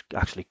 It's just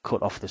actually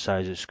cut off the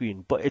size of the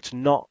screen, but it's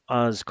not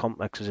as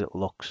complex as it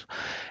looks.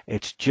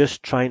 It's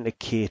just trying to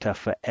cater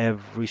for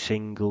every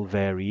single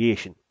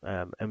variation.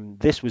 And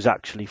this was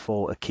actually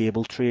for a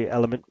cable tray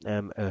element,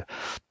 a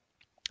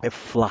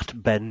flat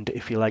bend,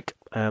 if you like.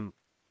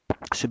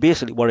 So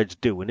basically what it's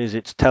doing is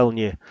it's telling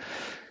you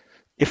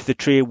if the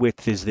tray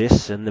width is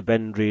this and the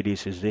bend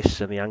radius is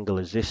this and the angle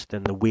is this,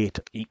 then the weight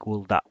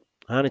equal that.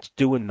 And it's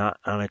doing that,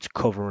 and it's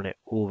covering it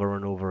over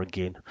and over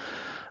again.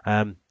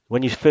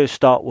 When you first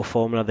start with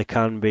formula, they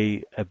can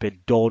be a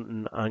bit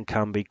daunting and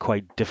can be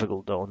quite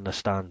difficult to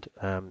understand.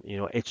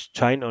 It's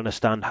trying to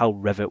understand how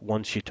Revit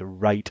wants you to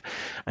write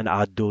and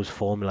add those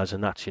formulas,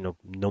 and that's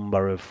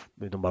number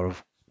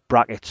of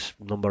brackets,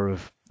 number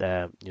of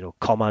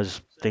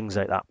commas, things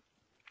like that.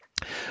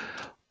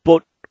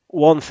 But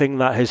one thing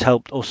that has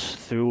helped us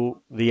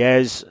through the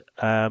years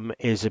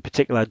is a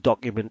particular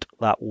document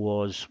that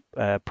was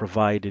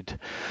provided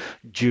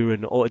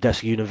during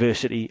Autodesk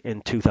University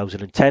in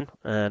 2010,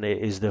 and it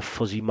is the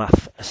Fuzzy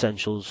Math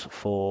Essentials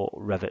for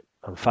Revit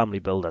and Family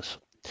Builders.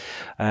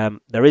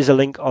 There is a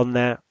link on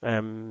there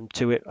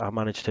to it. I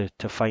managed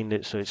to find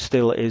it, so it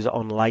still is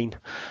online.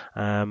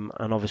 And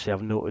obviously,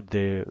 I've noted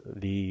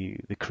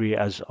the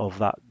creators of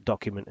that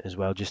document as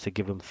well, just to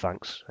give them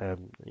thanks.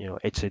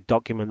 It's a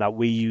document that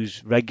we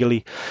use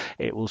regularly.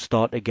 It will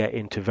start to get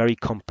into very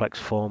complex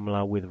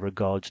formula with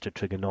regards to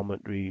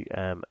trigonometry,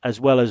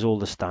 as well as all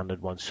the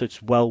standard ones. So it's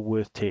well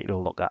worth taking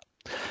a look at.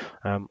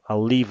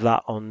 I'll leave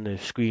that on the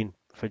screen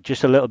for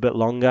just a little bit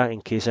longer in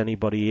case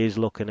anybody is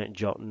looking at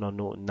jotting or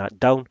noting that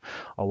down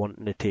or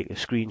wanting to take a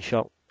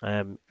screenshot.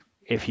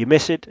 If you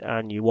miss it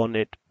and you want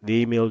it,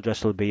 the email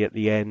address will be at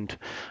the end.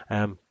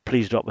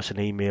 Please drop us an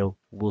email.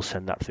 We'll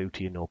send that through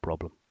to you, no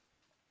problem.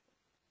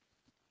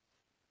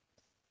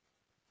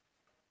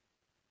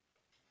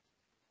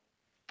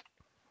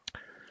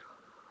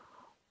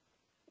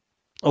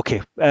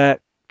 Okay,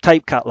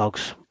 type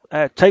catalogs.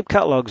 Type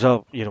catalogs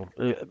are,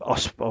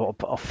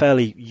 are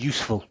fairly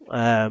useful,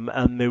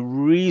 and the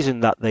reason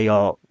that they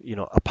are,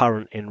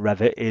 apparent in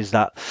Revit is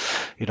that,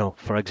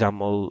 for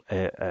example,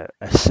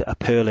 a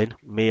purlin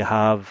may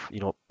have,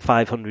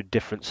 500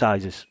 different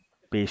sizes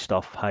based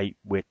off height,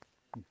 width,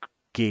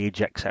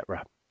 gauge,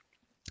 etc.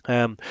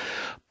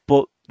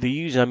 But the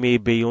user may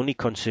be only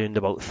concerned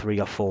about 3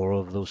 or 4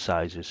 of those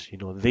sizes.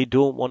 They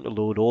don't want to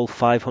load all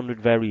 500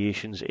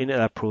 variations into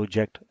their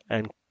project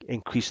and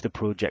increase the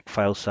project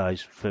file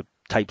size for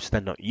types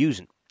they're not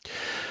using.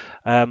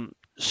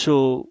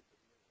 So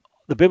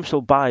the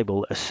bimstore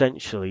Bible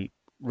essentially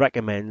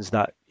recommends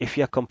that if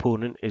your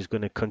component is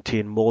going to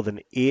contain more than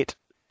 8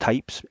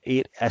 types,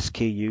 8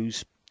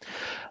 SKUs,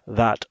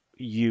 that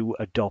you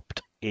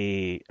adopt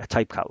a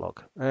type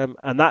catalog.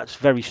 And that's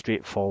very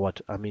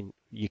straightforward. I mean,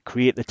 you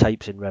create the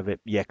types in Revit,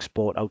 you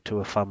export out to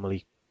a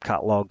family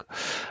catalog,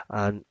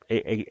 and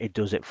it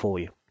does it for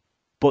you.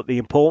 But the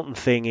important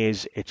thing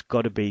is it's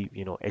got to be,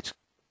 it's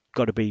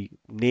got to be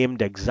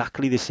named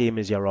exactly the same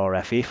as your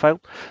RFA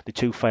file. The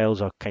two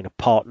files are kind of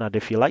partnered,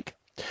 if you like,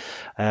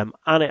 and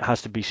it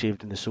has to be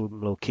saved in the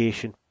same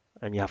location,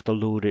 and you have to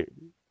load it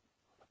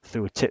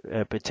through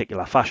a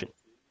particular fashion.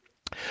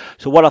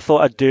 So what I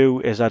thought I'd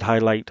do is I'd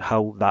highlight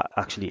how that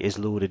actually is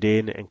loaded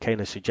in and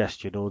kind of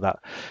suggest, that,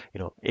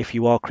 if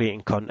you are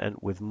creating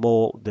content with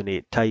more than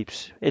 8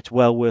 types, it's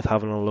well worth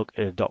having a look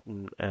at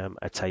adopting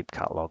a type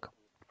catalog.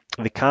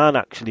 They can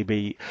actually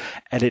be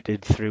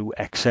edited through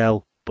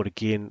Excel, but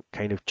again,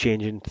 kind of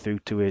changing through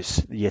to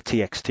your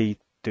TXT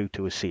through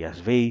to a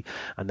CSV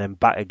and then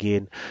back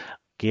again.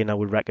 Again, I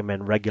would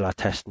recommend regular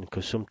testing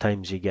because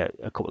sometimes you get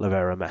a couple of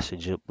error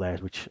messages up there,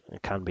 which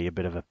can be a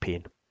bit of a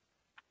pain.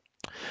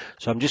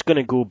 So I'm just going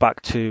to go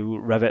back to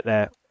Revit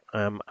there,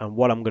 and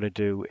what I'm going to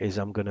do is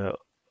I'm going to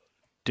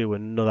do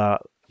another.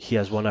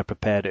 Here's one I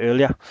prepared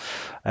earlier.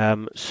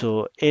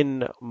 So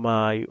in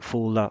my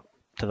folder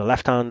to the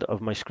left hand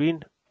of my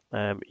screen,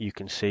 you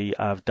can see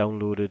I've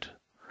downloaded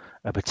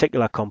a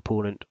particular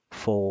component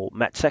for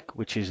METSEC,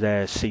 which is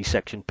their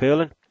C-section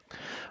purlin,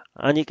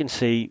 and you can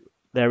see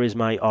there is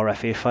my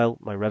RFA file,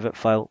 my Revit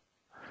file,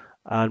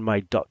 and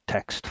my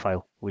 .text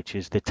file, which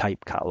is the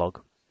type catalog,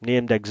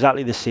 named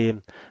exactly the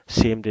same,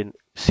 saved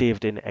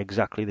in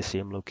exactly the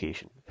same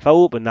location. If I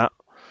open that,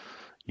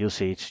 you'll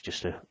see it's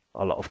just a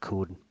lot of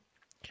coding.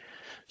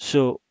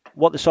 So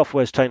what the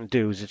software is trying to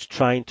do is it's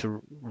trying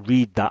to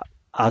read that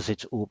as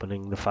it's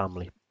opening the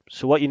family.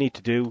 So what you need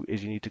to do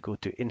is you need to go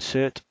to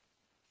Insert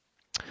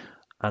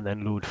and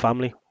then Load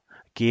Family.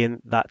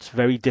 Again, that's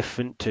very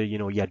different to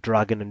your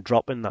dragging and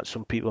dropping that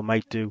some people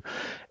might do.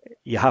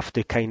 You have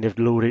to kind of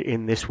load it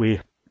in this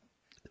way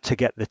to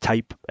get the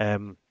type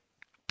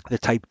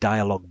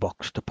dialog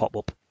box to pop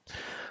up.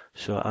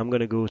 So I'm going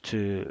to go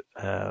to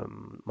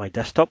my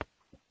desktop,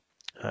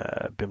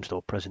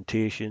 bimstore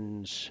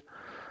presentations,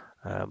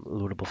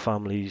 loadable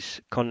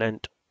families,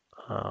 content,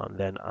 and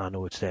then I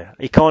know it's there.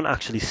 You can't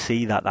actually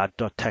see that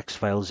 .text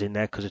file's in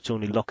there because it's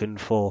only looking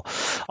for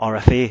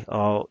RFA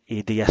or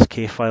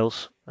ADSK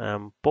files.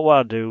 But what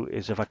I'll do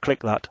is if I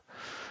click that,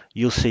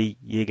 you'll see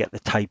you get the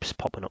types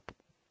popping up.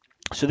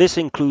 So this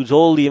includes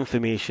all the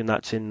information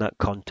that's in that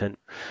content.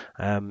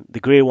 The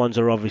grey ones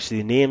are obviously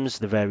the names,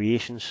 the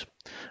variations.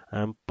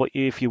 But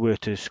if you were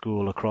to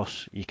scroll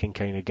across, you can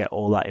kind of get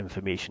all that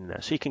information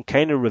there. So you can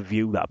kind of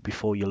review that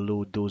before you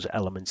load those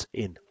elements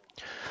in.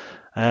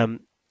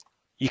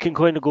 You can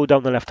kind of go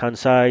down the left hand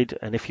side,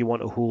 and if you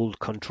want to hold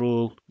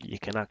control, you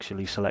can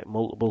actually select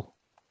multiple.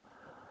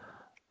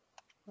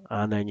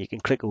 And then you can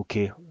click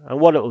OK. And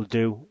what it'll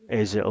do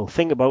is it'll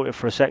think about it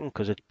for a second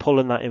because it's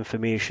pulling that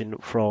information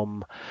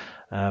from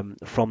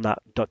that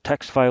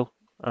 .text file,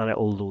 and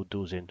it'll load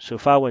those in. So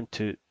if I went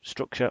to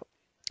Structure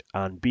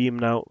and Beam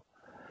now,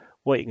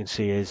 what you can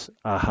see is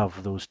I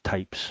have those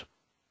types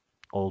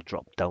all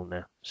dropped down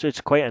there. So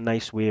it's quite a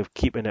nice way of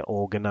keeping it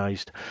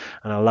organized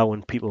and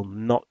allowing people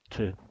not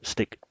to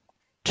stick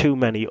too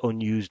many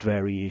unused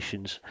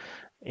variations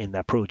in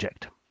their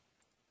project.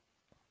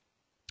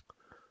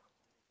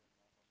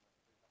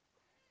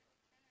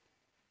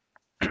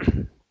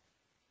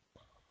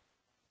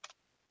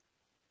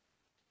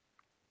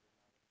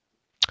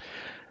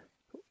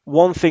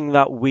 One thing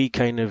that we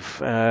kind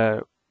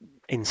of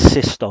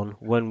insist on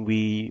when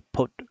we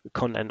put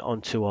content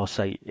onto our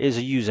site is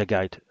a user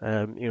guide.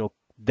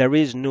 There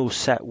is no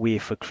set way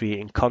for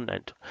creating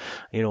content.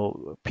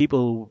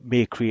 People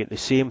may create the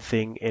same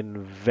thing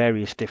in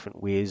various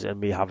different ways and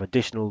may have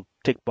additional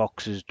tick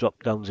boxes,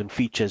 drop downs and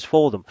features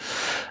for them.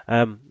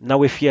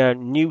 Now, if you're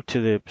new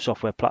to the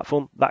software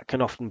platform, that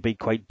can often be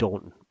quite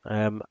daunting.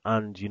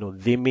 And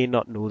they may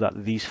not know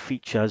that these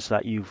features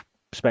that you've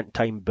spent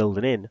time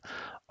building in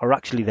are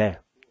actually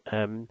there.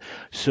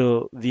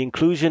 So the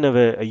inclusion of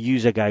a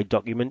user guide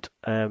document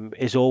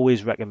is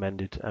always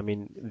recommended. I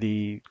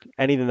mean,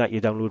 anything that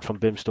you download from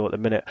bimstore at the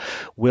minute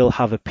will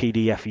have a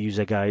PDF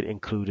user guide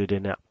included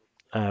in it.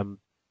 And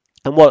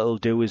what it'll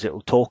do is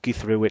it'll talk you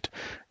through it.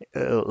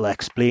 It'll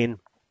explain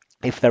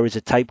if there is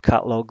a type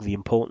catalog, the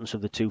importance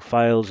of the two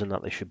files and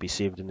that they should be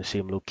saved in the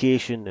same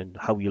location and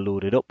how you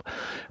load it up.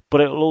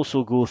 But it'll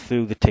also go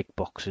through the tick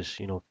boxes.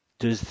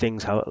 Does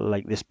things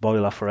like this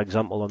boiler, for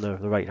example, on the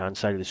right hand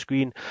side of the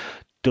screen,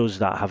 does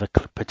that have a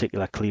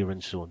particular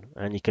clearance zone?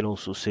 And you can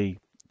also see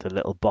the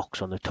little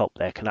box on the top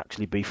there can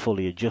actually be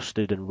fully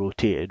adjusted and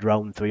rotated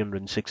around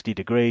 360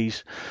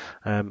 degrees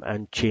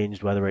and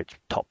changed whether it's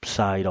top,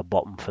 side or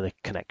bottom for the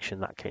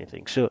connection, that kind of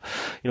thing. So,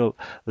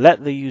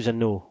 let the user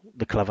know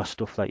the clever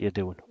stuff that you're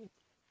doing.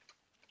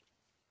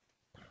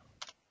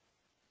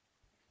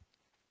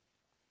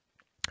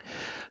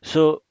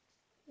 So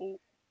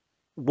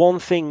one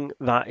thing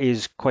that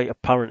is quite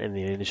apparent in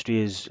the industry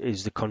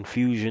is the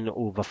confusion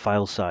over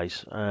file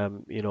size.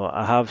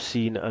 I have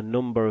seen a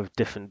number of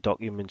different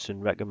documents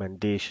and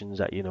recommendations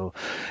that your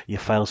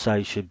file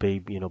size should be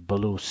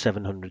below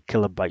 700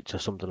 kilobytes or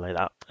something like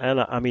that. And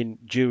I mean,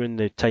 during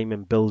the time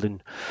in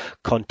building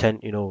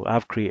content,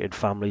 I've created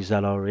families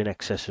that are in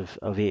excess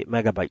of 8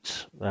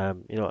 megabytes.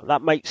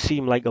 That might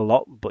seem like a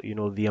lot, but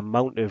the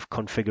amount of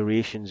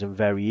configurations and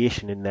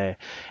variation in there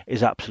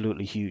is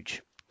absolutely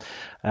huge.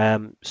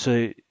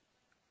 So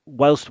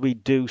whilst we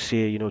do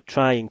say,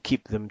 try and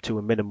keep them to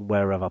a minimum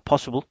wherever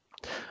possible,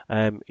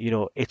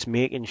 it's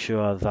making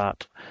sure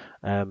that,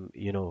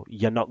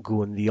 you're not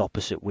going the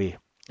opposite way.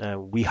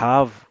 We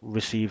have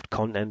received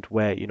content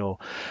where,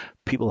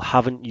 people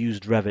haven't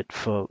used Revit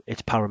for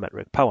its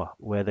parametric power,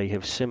 where they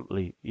have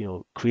simply,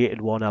 created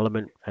one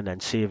element and then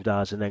saved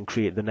as and then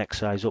create the next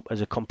size up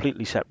as a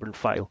completely separate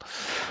file.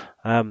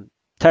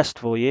 Test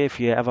for you,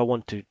 if you ever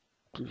want to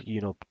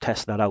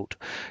test that out,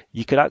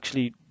 you could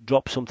actually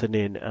drop something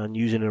in and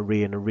use an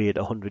array and array it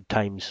 100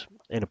 times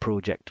in a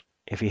project.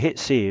 If you hit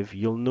save,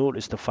 you'll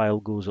notice the file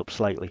goes up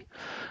slightly.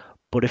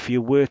 But if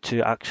you were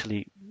to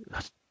actually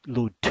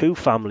load two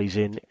families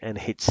in and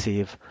hit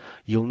save,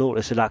 you'll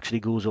notice it actually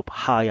goes up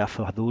higher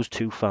for those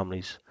two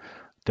families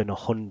than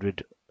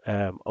 100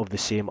 of the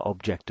same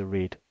object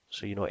arrayed.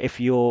 So if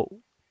you're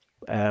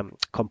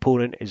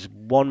component is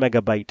 1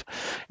 megabyte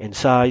in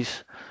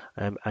size,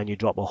 and you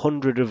drop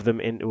 100 of them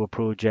into a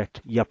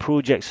project, your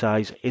project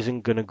size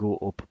isn't going to go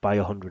up by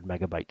 100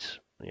 megabytes.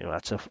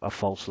 That's a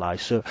false lie.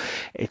 So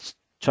it's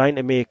trying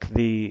to make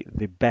the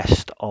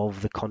best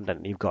of the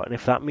content you've got. And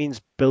if that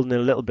means building a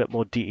little bit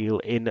more detail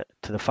in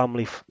to the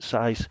family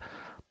size,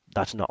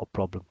 that's not a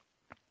problem.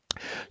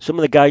 Some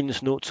of the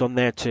guidance notes on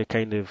there to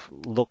kind of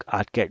look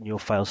at getting your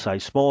file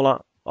size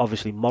smaller.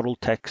 Obviously, model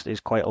text is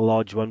quite a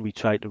large one. We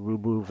try to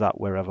remove that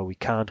wherever we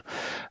can.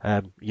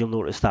 You'll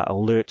notice that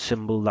alert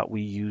symbol that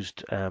we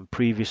used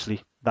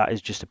previously, that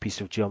is just a piece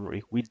of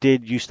geometry. We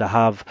did used to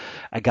have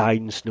a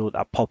guidance note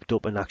that popped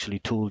up and actually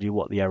told you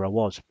what the error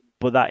was,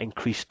 but that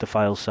increased the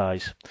file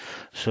size.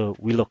 So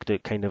we looked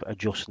at kind of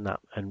adjusting that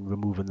and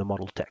removing the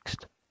model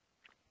text.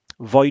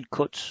 Void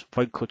cuts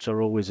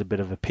are always a bit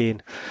of a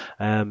pain.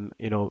 And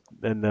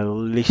the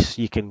least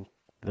you can,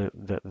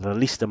 the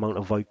least amount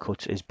of void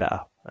cuts is better.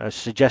 A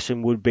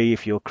suggestion would be,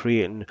 if you're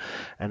creating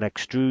an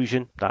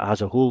extrusion that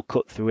has a hole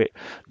cut through it,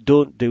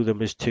 don't do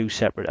them as two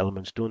separate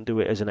elements. Don't do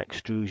it as an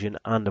extrusion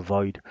and a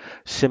void.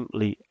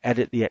 Simply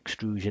edit the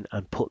extrusion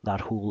and put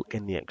that hole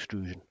in the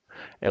extrusion.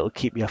 It'll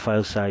keep your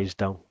file size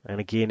down. And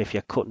again, if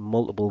you're cutting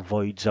multiple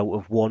voids out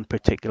of one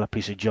particular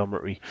piece of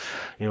geometry,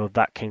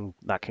 that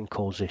can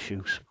cause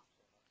issues.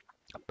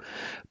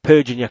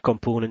 Purging your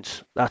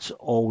components, that's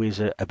always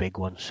a big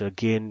one. So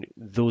again,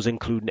 those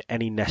include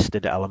any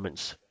nested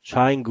elements.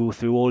 Try and go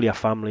through all your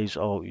families,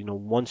 or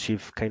once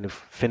you've kind of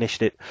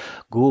finished it,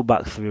 go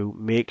back through,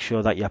 make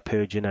sure that you're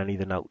purging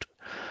anything out.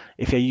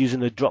 If you're using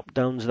the drop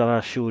downs that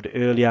I showed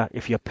earlier,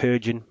 if you're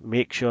purging,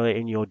 make sure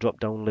in your drop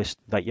down list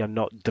that you're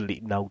not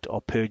deleting out or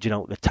purging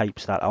out the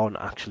types that aren't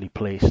actually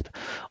placed.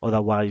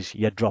 Otherwise,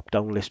 your drop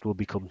down list will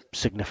become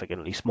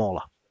significantly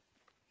smaller.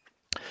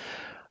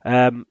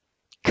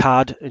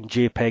 CAD and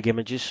JPEG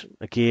images.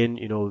 Again,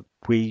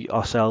 we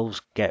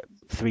ourselves get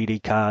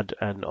 3D CAD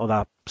and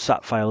other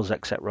SAT files,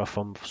 etc.,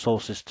 from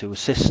sources to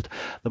assist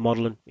the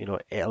modeling.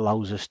 It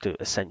allows us to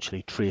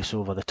essentially trace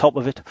over the top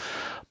of it,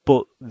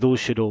 but those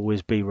should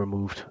always be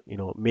removed.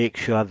 Make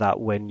sure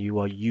that when you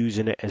are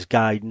using it as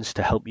guidance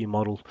to help you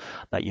model,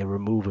 that you're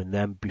removing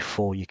them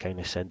before you kind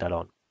of send that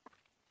on.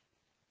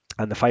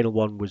 And the final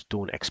one was,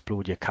 don't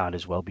explode your CAD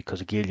as well, because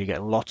again, you're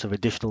getting lots of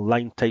additional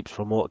line types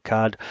from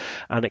AutoCAD,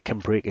 and it can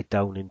break it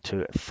down into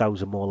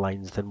 1,000 more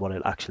lines than what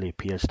it actually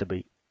appears to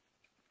be.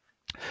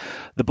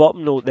 The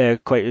bottom note there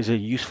quite is a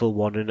useful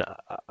one, and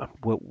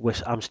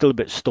I'm still a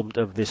bit stumped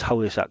of this, how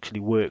this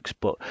actually works.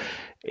 But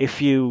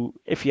if you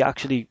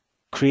actually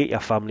create your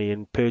family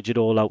and purge it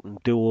all out and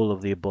do all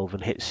of the above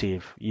and hit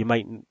save, you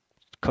might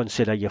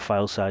consider your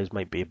file size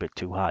might be a bit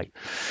too high.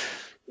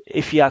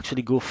 If you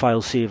actually go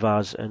file save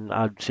as and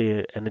add,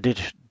 say, an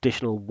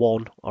additional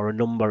 1 or a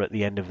number at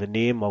the end of the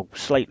name, or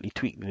slightly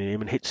tweak the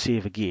name and hit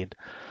save again,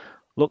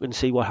 look and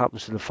see what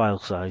happens to the file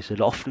size.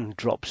 It often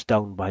drops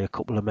down by a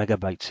couple of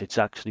megabytes. It's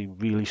actually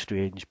really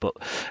strange, but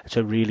it's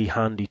a really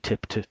handy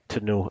tip to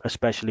know,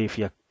 especially if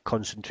you're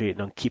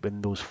concentrating on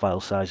keeping those file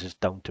sizes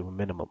down to a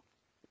minimum.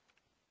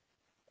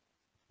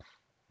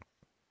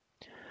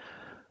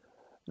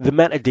 The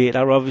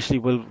metadata, obviously,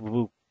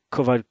 will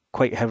cover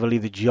quite heavily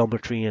the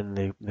geometry and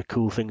the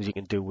cool things you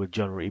can do with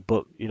geometry,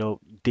 but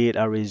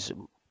data is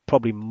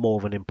probably more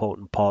of an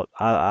important part.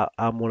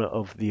 I'm one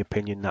of the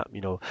opinion that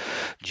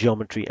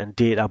geometry and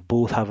data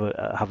both have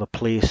a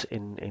place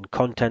in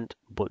content,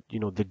 but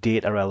the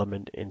data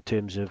element in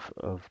terms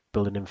of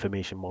building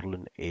information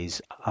modeling is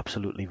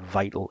absolutely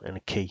vital and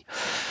a key.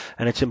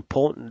 And it's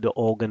important to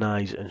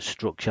organize and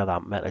structure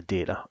that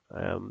metadata.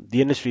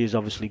 The industry is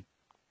obviously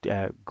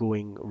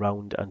going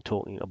around and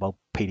talking about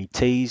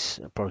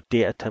PDTs, product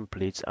data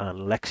templates,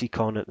 and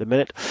lexicon at the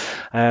minute.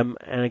 And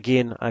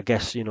again, I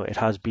guess it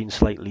has been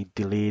slightly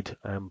delayed,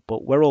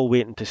 but we're all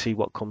waiting to see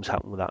what comes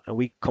happen with that. And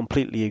we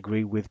completely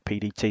agree with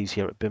PDTs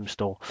here at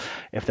bimstore.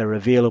 If they're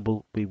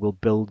available, we will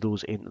build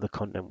those into the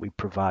content we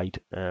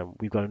provide.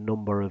 We've got a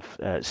number of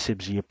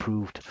CIBSE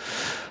approved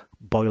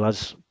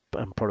boilers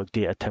and product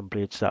data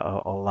templates that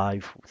are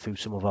live through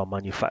some of our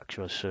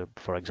manufacturers, so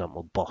for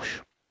example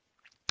Bosch.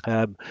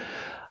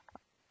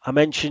 I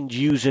mentioned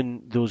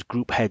using those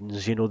group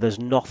headings. There's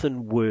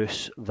nothing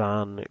worse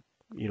than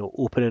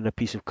opening a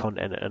piece of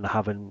content and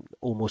having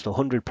almost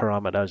 100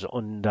 parameters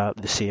under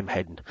the same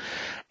heading.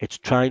 It's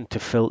trying to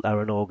filter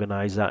and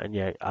organize that, and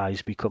your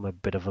eyes become a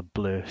bit of a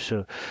blur.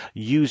 So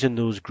using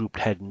those grouped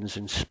headings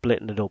and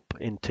splitting it up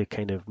into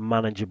kind of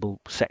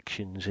manageable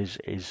sections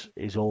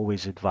is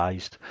always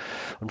advised.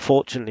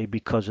 Unfortunately,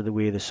 because of the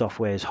way the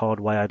software is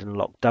hardwired and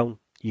locked down,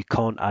 you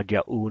can't add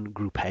your own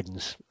group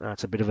headings.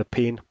 That's a bit of a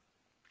pain,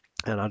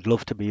 and I'd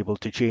love to be able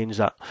to change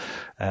that,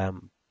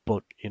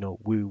 but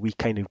we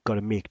kind of got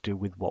to make do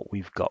with what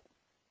we've got.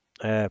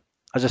 As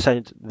I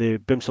said, the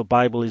bimstore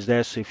Bible is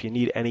there, so if you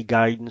need any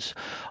guidance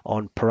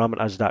on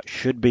parameters that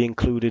should be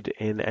included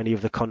in any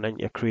of the content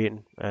you're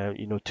creating,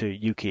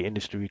 to UK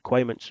industry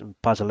requirements and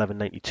PAS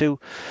 1192,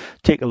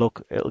 take a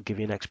look. It'll give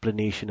you an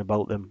explanation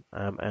about them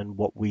and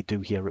what we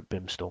do here at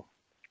bimstore.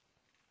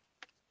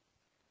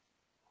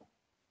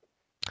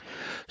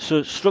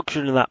 So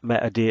structuring that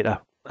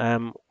metadata,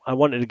 I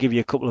wanted to give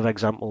you a couple of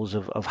examples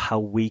of how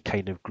we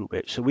kind of group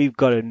it. So we've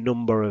got a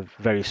number of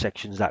various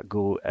sections that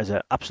go as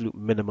an absolute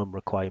minimum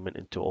requirement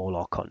into all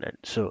our content.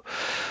 So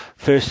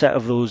first set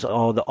of those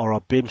are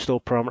our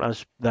bimstore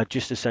parameters that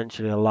just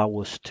essentially allow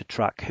us to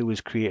track who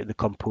has created the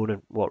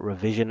component, what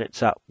revision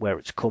it's at, where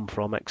it's come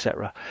from,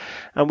 etc.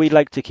 And we'd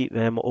like to keep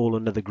them all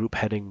under the group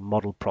heading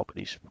model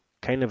properties.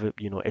 Kind of,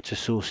 it's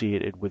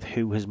associated with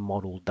who has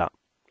modeled that.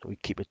 We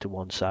keep it to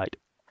one side.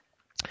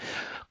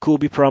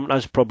 Kobe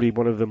parameters, probably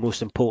one of the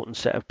most important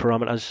set of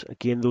parameters.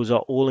 Again, those are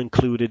all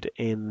included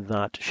in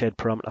that shared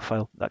parameter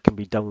file that can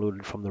be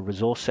downloaded from the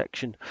resource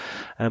section.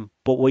 But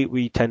what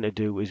we tend to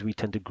do is we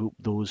tend to group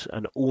those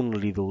and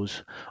only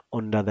those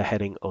under the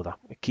heading other.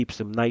 It keeps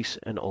them nice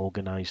and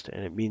organized,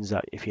 and it means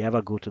that if you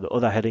ever go to the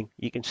other heading,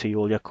 you can see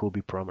all your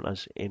Kobe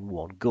parameters in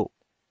one go.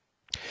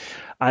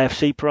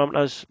 IFC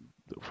parameters,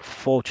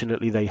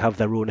 fortunately, they have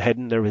their own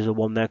heading. There is a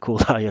one there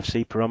called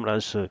IFC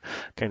parameters, so it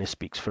kind of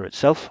speaks for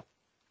itself.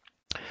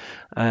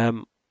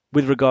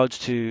 With regards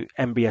to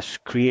MBS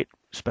create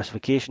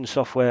specification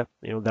software,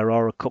 there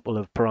are a couple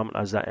of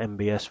parameters that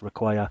MBS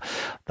require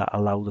that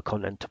allow the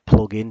content to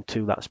plug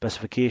into that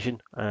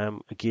specification.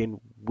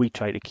 Again, we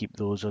try to keep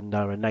those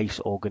under a nice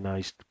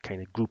organized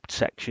kind of grouped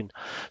section,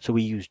 so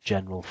we use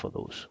general for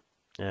those.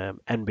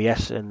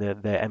 NBS and the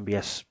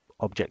MBS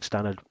object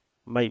standard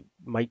might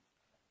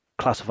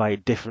classify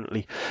it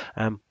differently,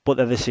 but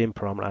they're the same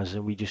parameters,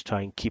 and we just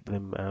try and keep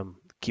them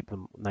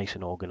nice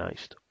and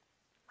organized.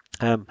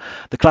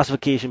 The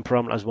classification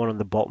parameters one on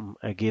the bottom,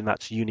 again,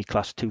 that's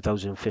Uniclass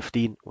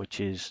 2015, which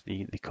is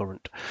the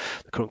current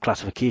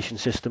classification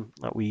system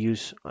that we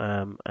use.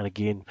 And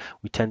again,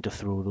 we tend to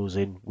throw those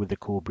in with the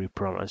Cobra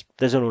parameters.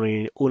 There's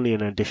only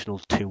an additional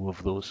 2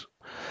 of those.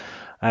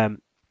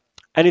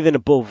 Anything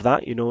above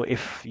that,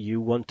 if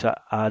you want to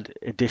add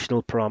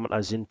additional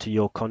parameters into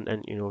your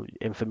content,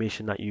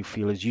 information that you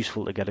feel is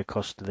useful to get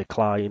across to the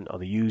client or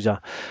the user,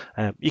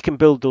 you can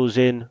build those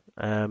in.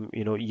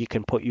 You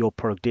can put your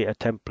product data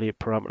template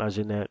parameters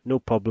in there, no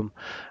problem.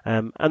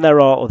 And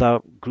there are other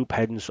group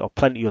headings or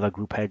plenty other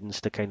group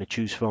headings to kind of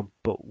choose from.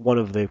 But one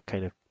of the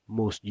kind of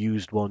most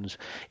used ones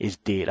is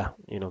data,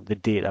 the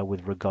data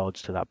with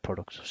regards to that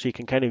product. So you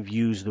can kind of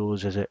use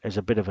those as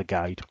a bit of a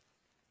guide.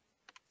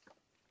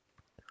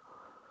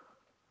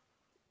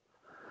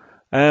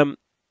 The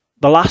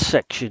last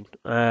section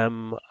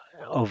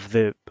of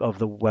the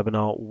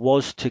webinar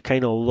was to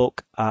kind of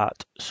look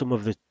at some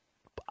of the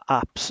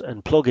apps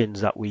and plugins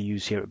that we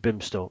use here at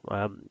bimstore.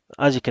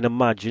 As you can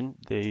imagine,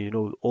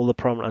 all the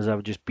parameters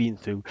I've just been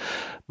through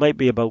might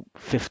be about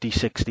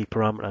 50-60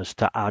 parameters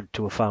to add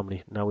to a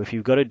family. Now, if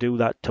you've got to do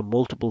that to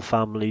multiple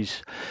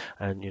families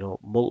and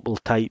multiple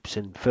types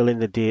and fill in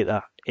the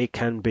data, it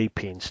can be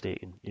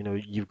painstaking.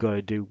 You've got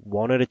to do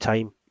one at a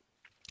time,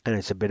 and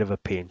it's a bit of a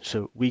pain.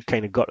 So we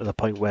kind of got to the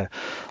point where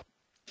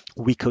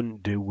we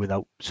couldn't do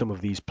without some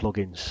of these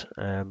plugins.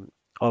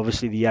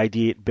 Obviously, the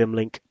Ideate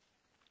Bimlink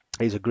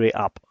is a great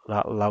app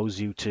that allows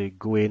you to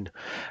go in,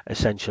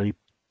 essentially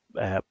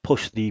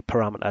push the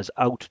parameters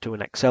out to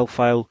an Excel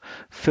file,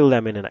 fill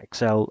them in an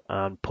Excel,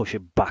 and push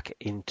it back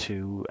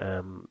into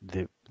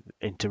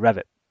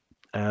Revit.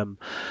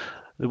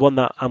 The one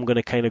that I'm going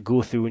to kind of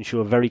go through and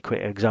show a very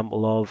quick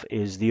example of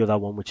is the other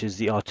one, which is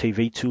the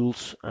RTV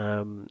tools.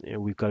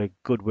 We've got a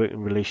good working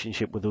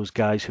relationship with those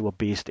guys who are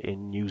based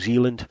in New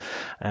Zealand,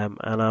 and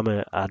I'm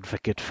an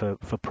advocate for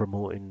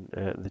promoting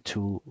the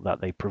tool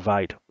that they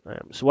provide.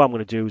 So what I'm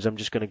going to do is I'm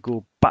just going to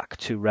go back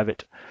to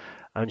Revit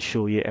and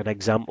show you an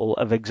example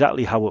of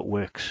exactly how it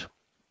works.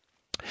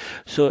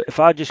 So if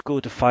I just go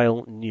to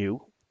File,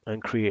 New,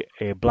 and create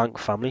a blank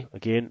family,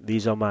 again,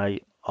 these are my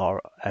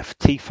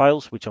RFT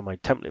files, which are my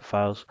template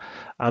files.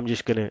 I'm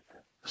just going to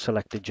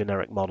select a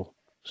generic model.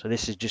 So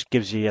this just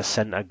gives you a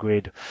center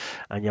grid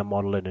and your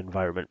modeling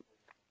environment.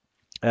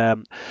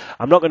 I'm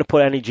not going to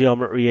put any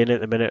geometry in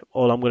at the minute.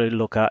 All I'm going to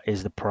look at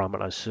is the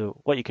parameters.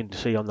 So what you can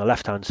see on the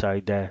left hand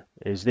side there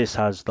is this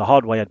has the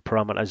hardwired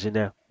parameters in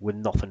there with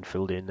nothing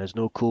filled in. There's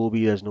no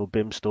Kobe, there's no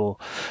bimstore,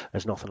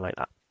 there's nothing like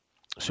that.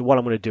 So what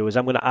I'm going to do is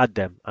I'm going to add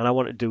them, and I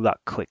want to do that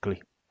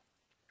quickly.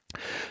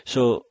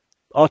 So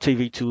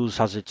RTV Tools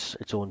has its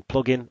own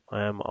plugin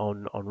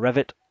on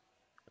Revit,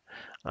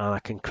 and I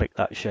can click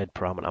that Shared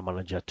Parameter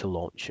Manager to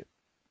launch it.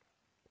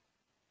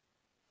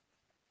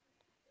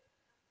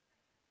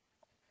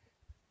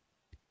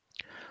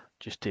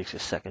 Just takes a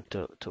second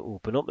to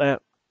open up there.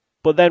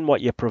 But then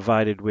what you're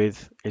provided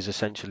with is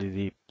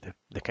essentially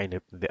the kind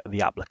of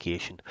the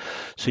application.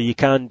 So you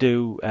can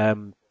do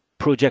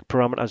project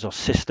parameters or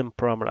system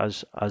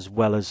parameters as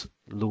well as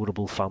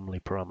loadable family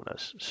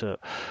parameters. So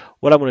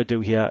what I'm going to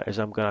do here is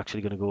I'm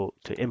actually going to go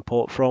to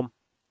import from,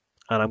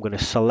 and I'm going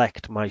to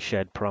select my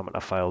shared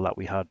parameter file that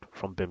we had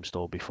from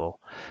bimstore before.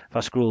 If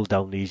I scroll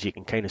down these, you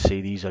can kind of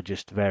see these are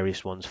just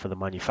various ones for the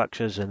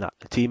manufacturers and that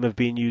the team have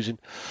been using.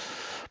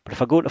 But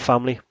if I go to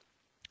family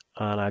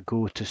and I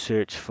go to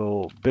search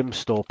for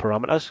bimstore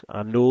parameters,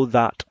 I know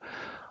that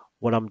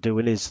what I'm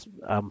doing is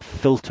I'm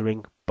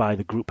filtering by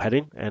the group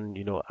heading. And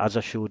as I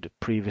showed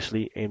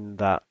previously in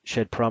that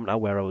shed parameter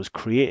where I was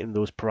creating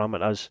those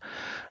parameters,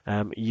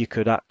 you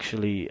could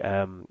actually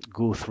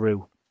go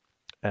through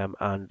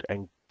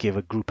and give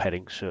a group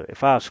heading. So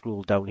if I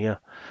scroll down here,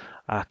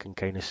 I can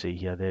kind of see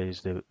here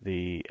there's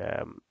the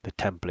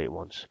template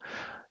ones.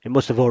 It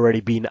must have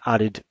already been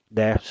added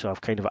there, so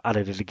I've kind of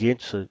added it again,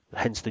 so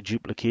hence the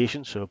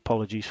duplication, so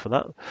apologies for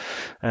that.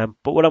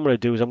 But what I'm going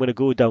to do is I'm going to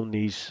go down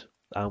these.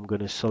 I'm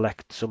going to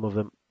select some of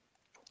them,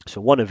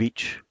 so one of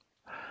each.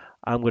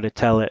 I'm going to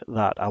tell it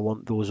that I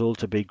want those all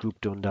to be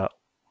grouped under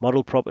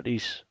model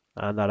properties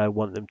and that I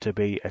want them to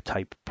be a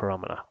type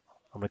parameter.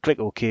 I'm going to click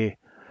OK, and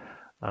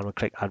I'm going to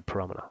click add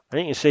parameter.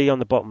 And you can see on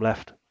the bottom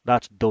left,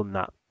 that's done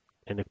that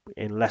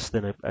in less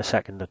than a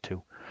second or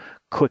two,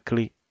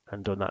 quickly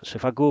and done that. So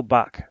if I go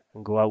back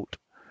and go out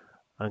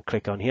and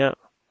click on here,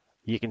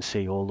 you can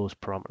see all those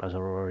parameters are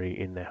already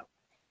in there.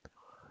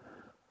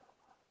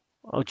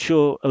 I'll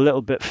show a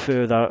little bit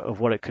further of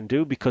what it can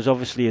do, because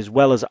obviously as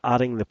well as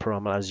adding the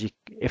parameters,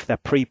 if they're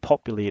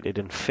pre-populated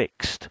and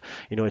fixed,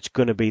 it's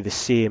going to be the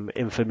same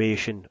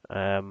information,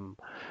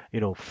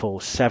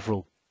 for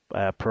several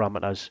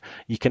parameters.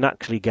 You can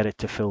actually get it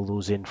to fill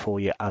those in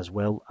for you as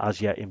well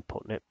as you're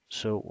inputting it.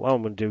 So what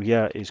I'm going to do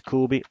here is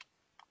Kobe.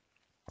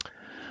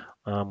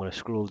 I'm going to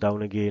scroll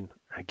down again.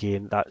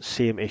 Again, that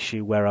same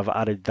issue where I've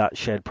added that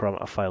shared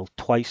parameter file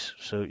twice,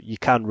 so you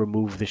can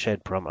remove the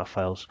shared parameter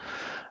files.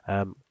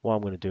 What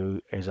I'm going to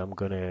do is I'm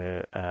going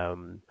to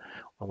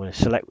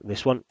select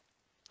this one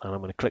and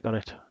I'm going to click on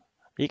it.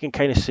 You can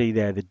kind of see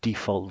there the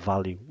default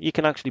value. You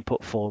can actually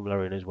put formula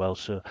in as well.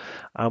 So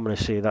I'm going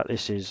to say that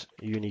this is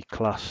uni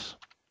class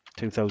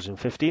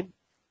 2015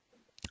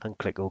 and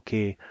click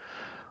OK.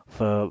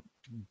 For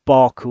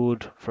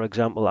barcode, for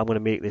example, I'm going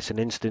to make this an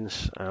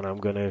instance, and I'm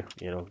going to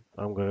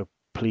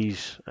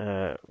please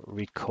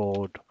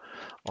record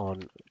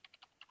on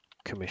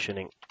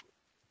commissioning.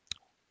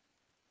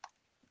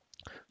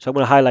 So I'm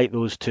going to highlight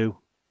those two,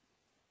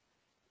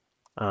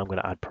 and I'm going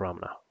to add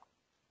parameter.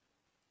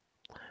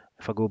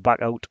 If I go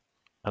back out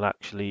and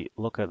actually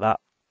look at that,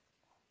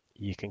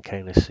 you can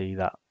kind of see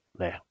that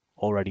there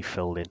already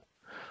filled in.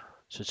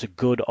 So it's a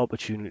good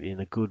opportunity and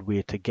a good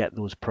way to get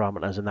those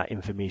parameters and that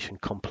information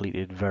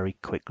completed very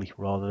quickly,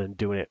 rather than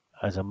doing it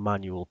as a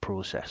manual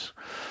process.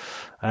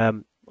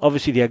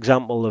 Obviously, the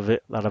example of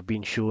it that I've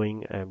been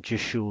showing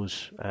just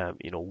shows,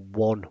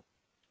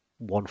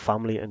 one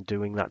family and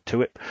doing that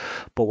to it.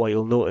 But what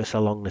you'll notice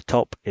along the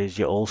top is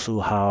you also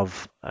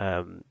have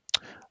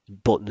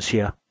buttons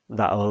here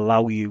that will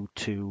allow you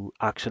to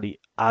actually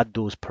add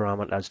those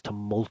parameters to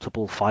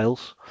multiple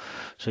files.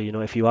 So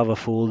if you have a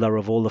folder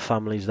of all the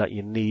families that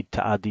you need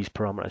to add these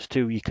parameters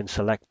to, you can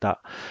select that.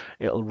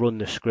 It'll run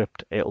the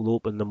script, it'll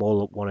open them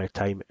all up one at a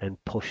time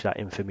and push that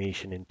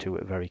information into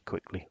it very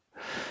quickly.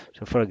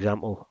 So for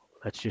example,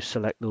 let's just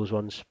select those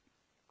ones.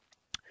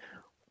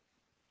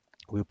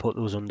 We'll put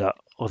those under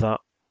other,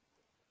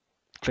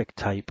 click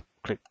type,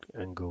 click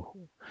and go.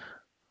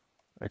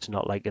 It's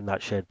not like in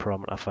that shared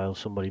parameter file,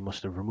 somebody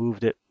must have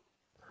removed it.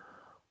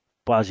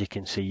 But as you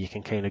can see, you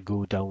can kind of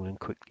go down and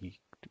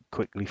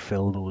quickly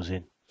fill those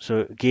in.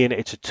 So again,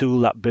 it's a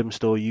tool that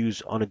bimstore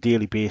use on a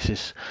daily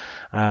basis.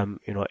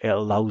 It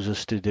allows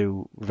us to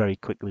do very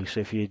quickly.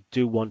 So if you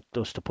do want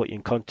us to put you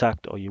in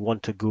contact, or you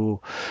want to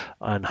go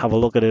and have a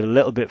look at it a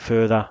little bit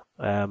further,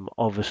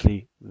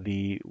 obviously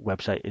the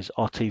website is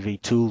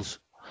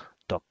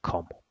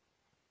rtvtools.com.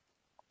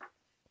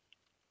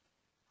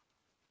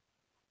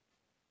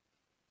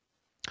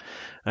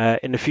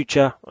 In the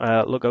future,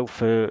 look out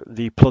for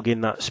the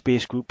plugin that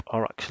Space Group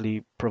are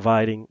actually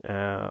providing,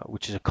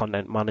 which is a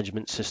content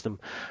management system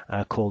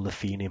called the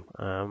Theme.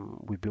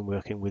 We've been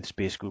working with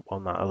Space Group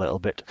on that a little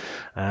bit,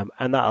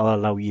 and that'll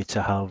allow you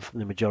to have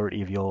the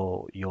majority of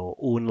your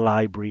own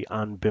library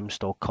and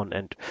bimstore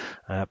content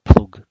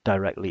plugged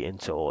directly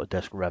into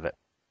Autodesk Revit.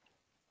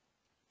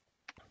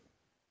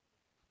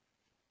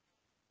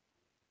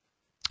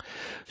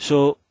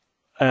 So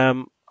I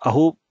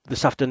hope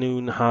this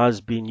afternoon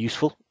has been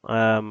useful,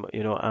 and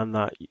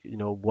that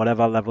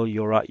whatever level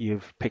you're at,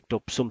 you've picked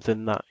up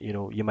something that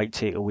you might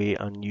take away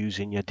and use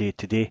in your day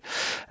to day.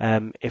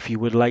 If you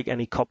would like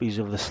any copies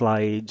of the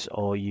slides,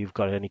 or you've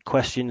got any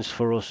questions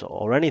for us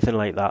or anything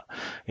like that,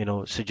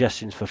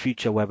 suggestions for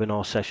future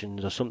webinar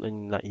sessions or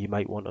something that you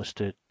might want us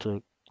to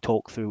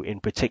talk through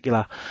in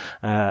particular,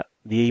 the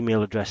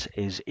email address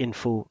is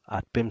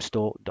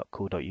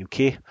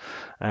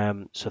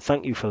info@bimstore.co.uk. So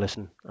thank you for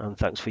listening, and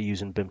thanks for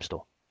using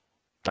Bimstore.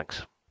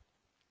 Thanks.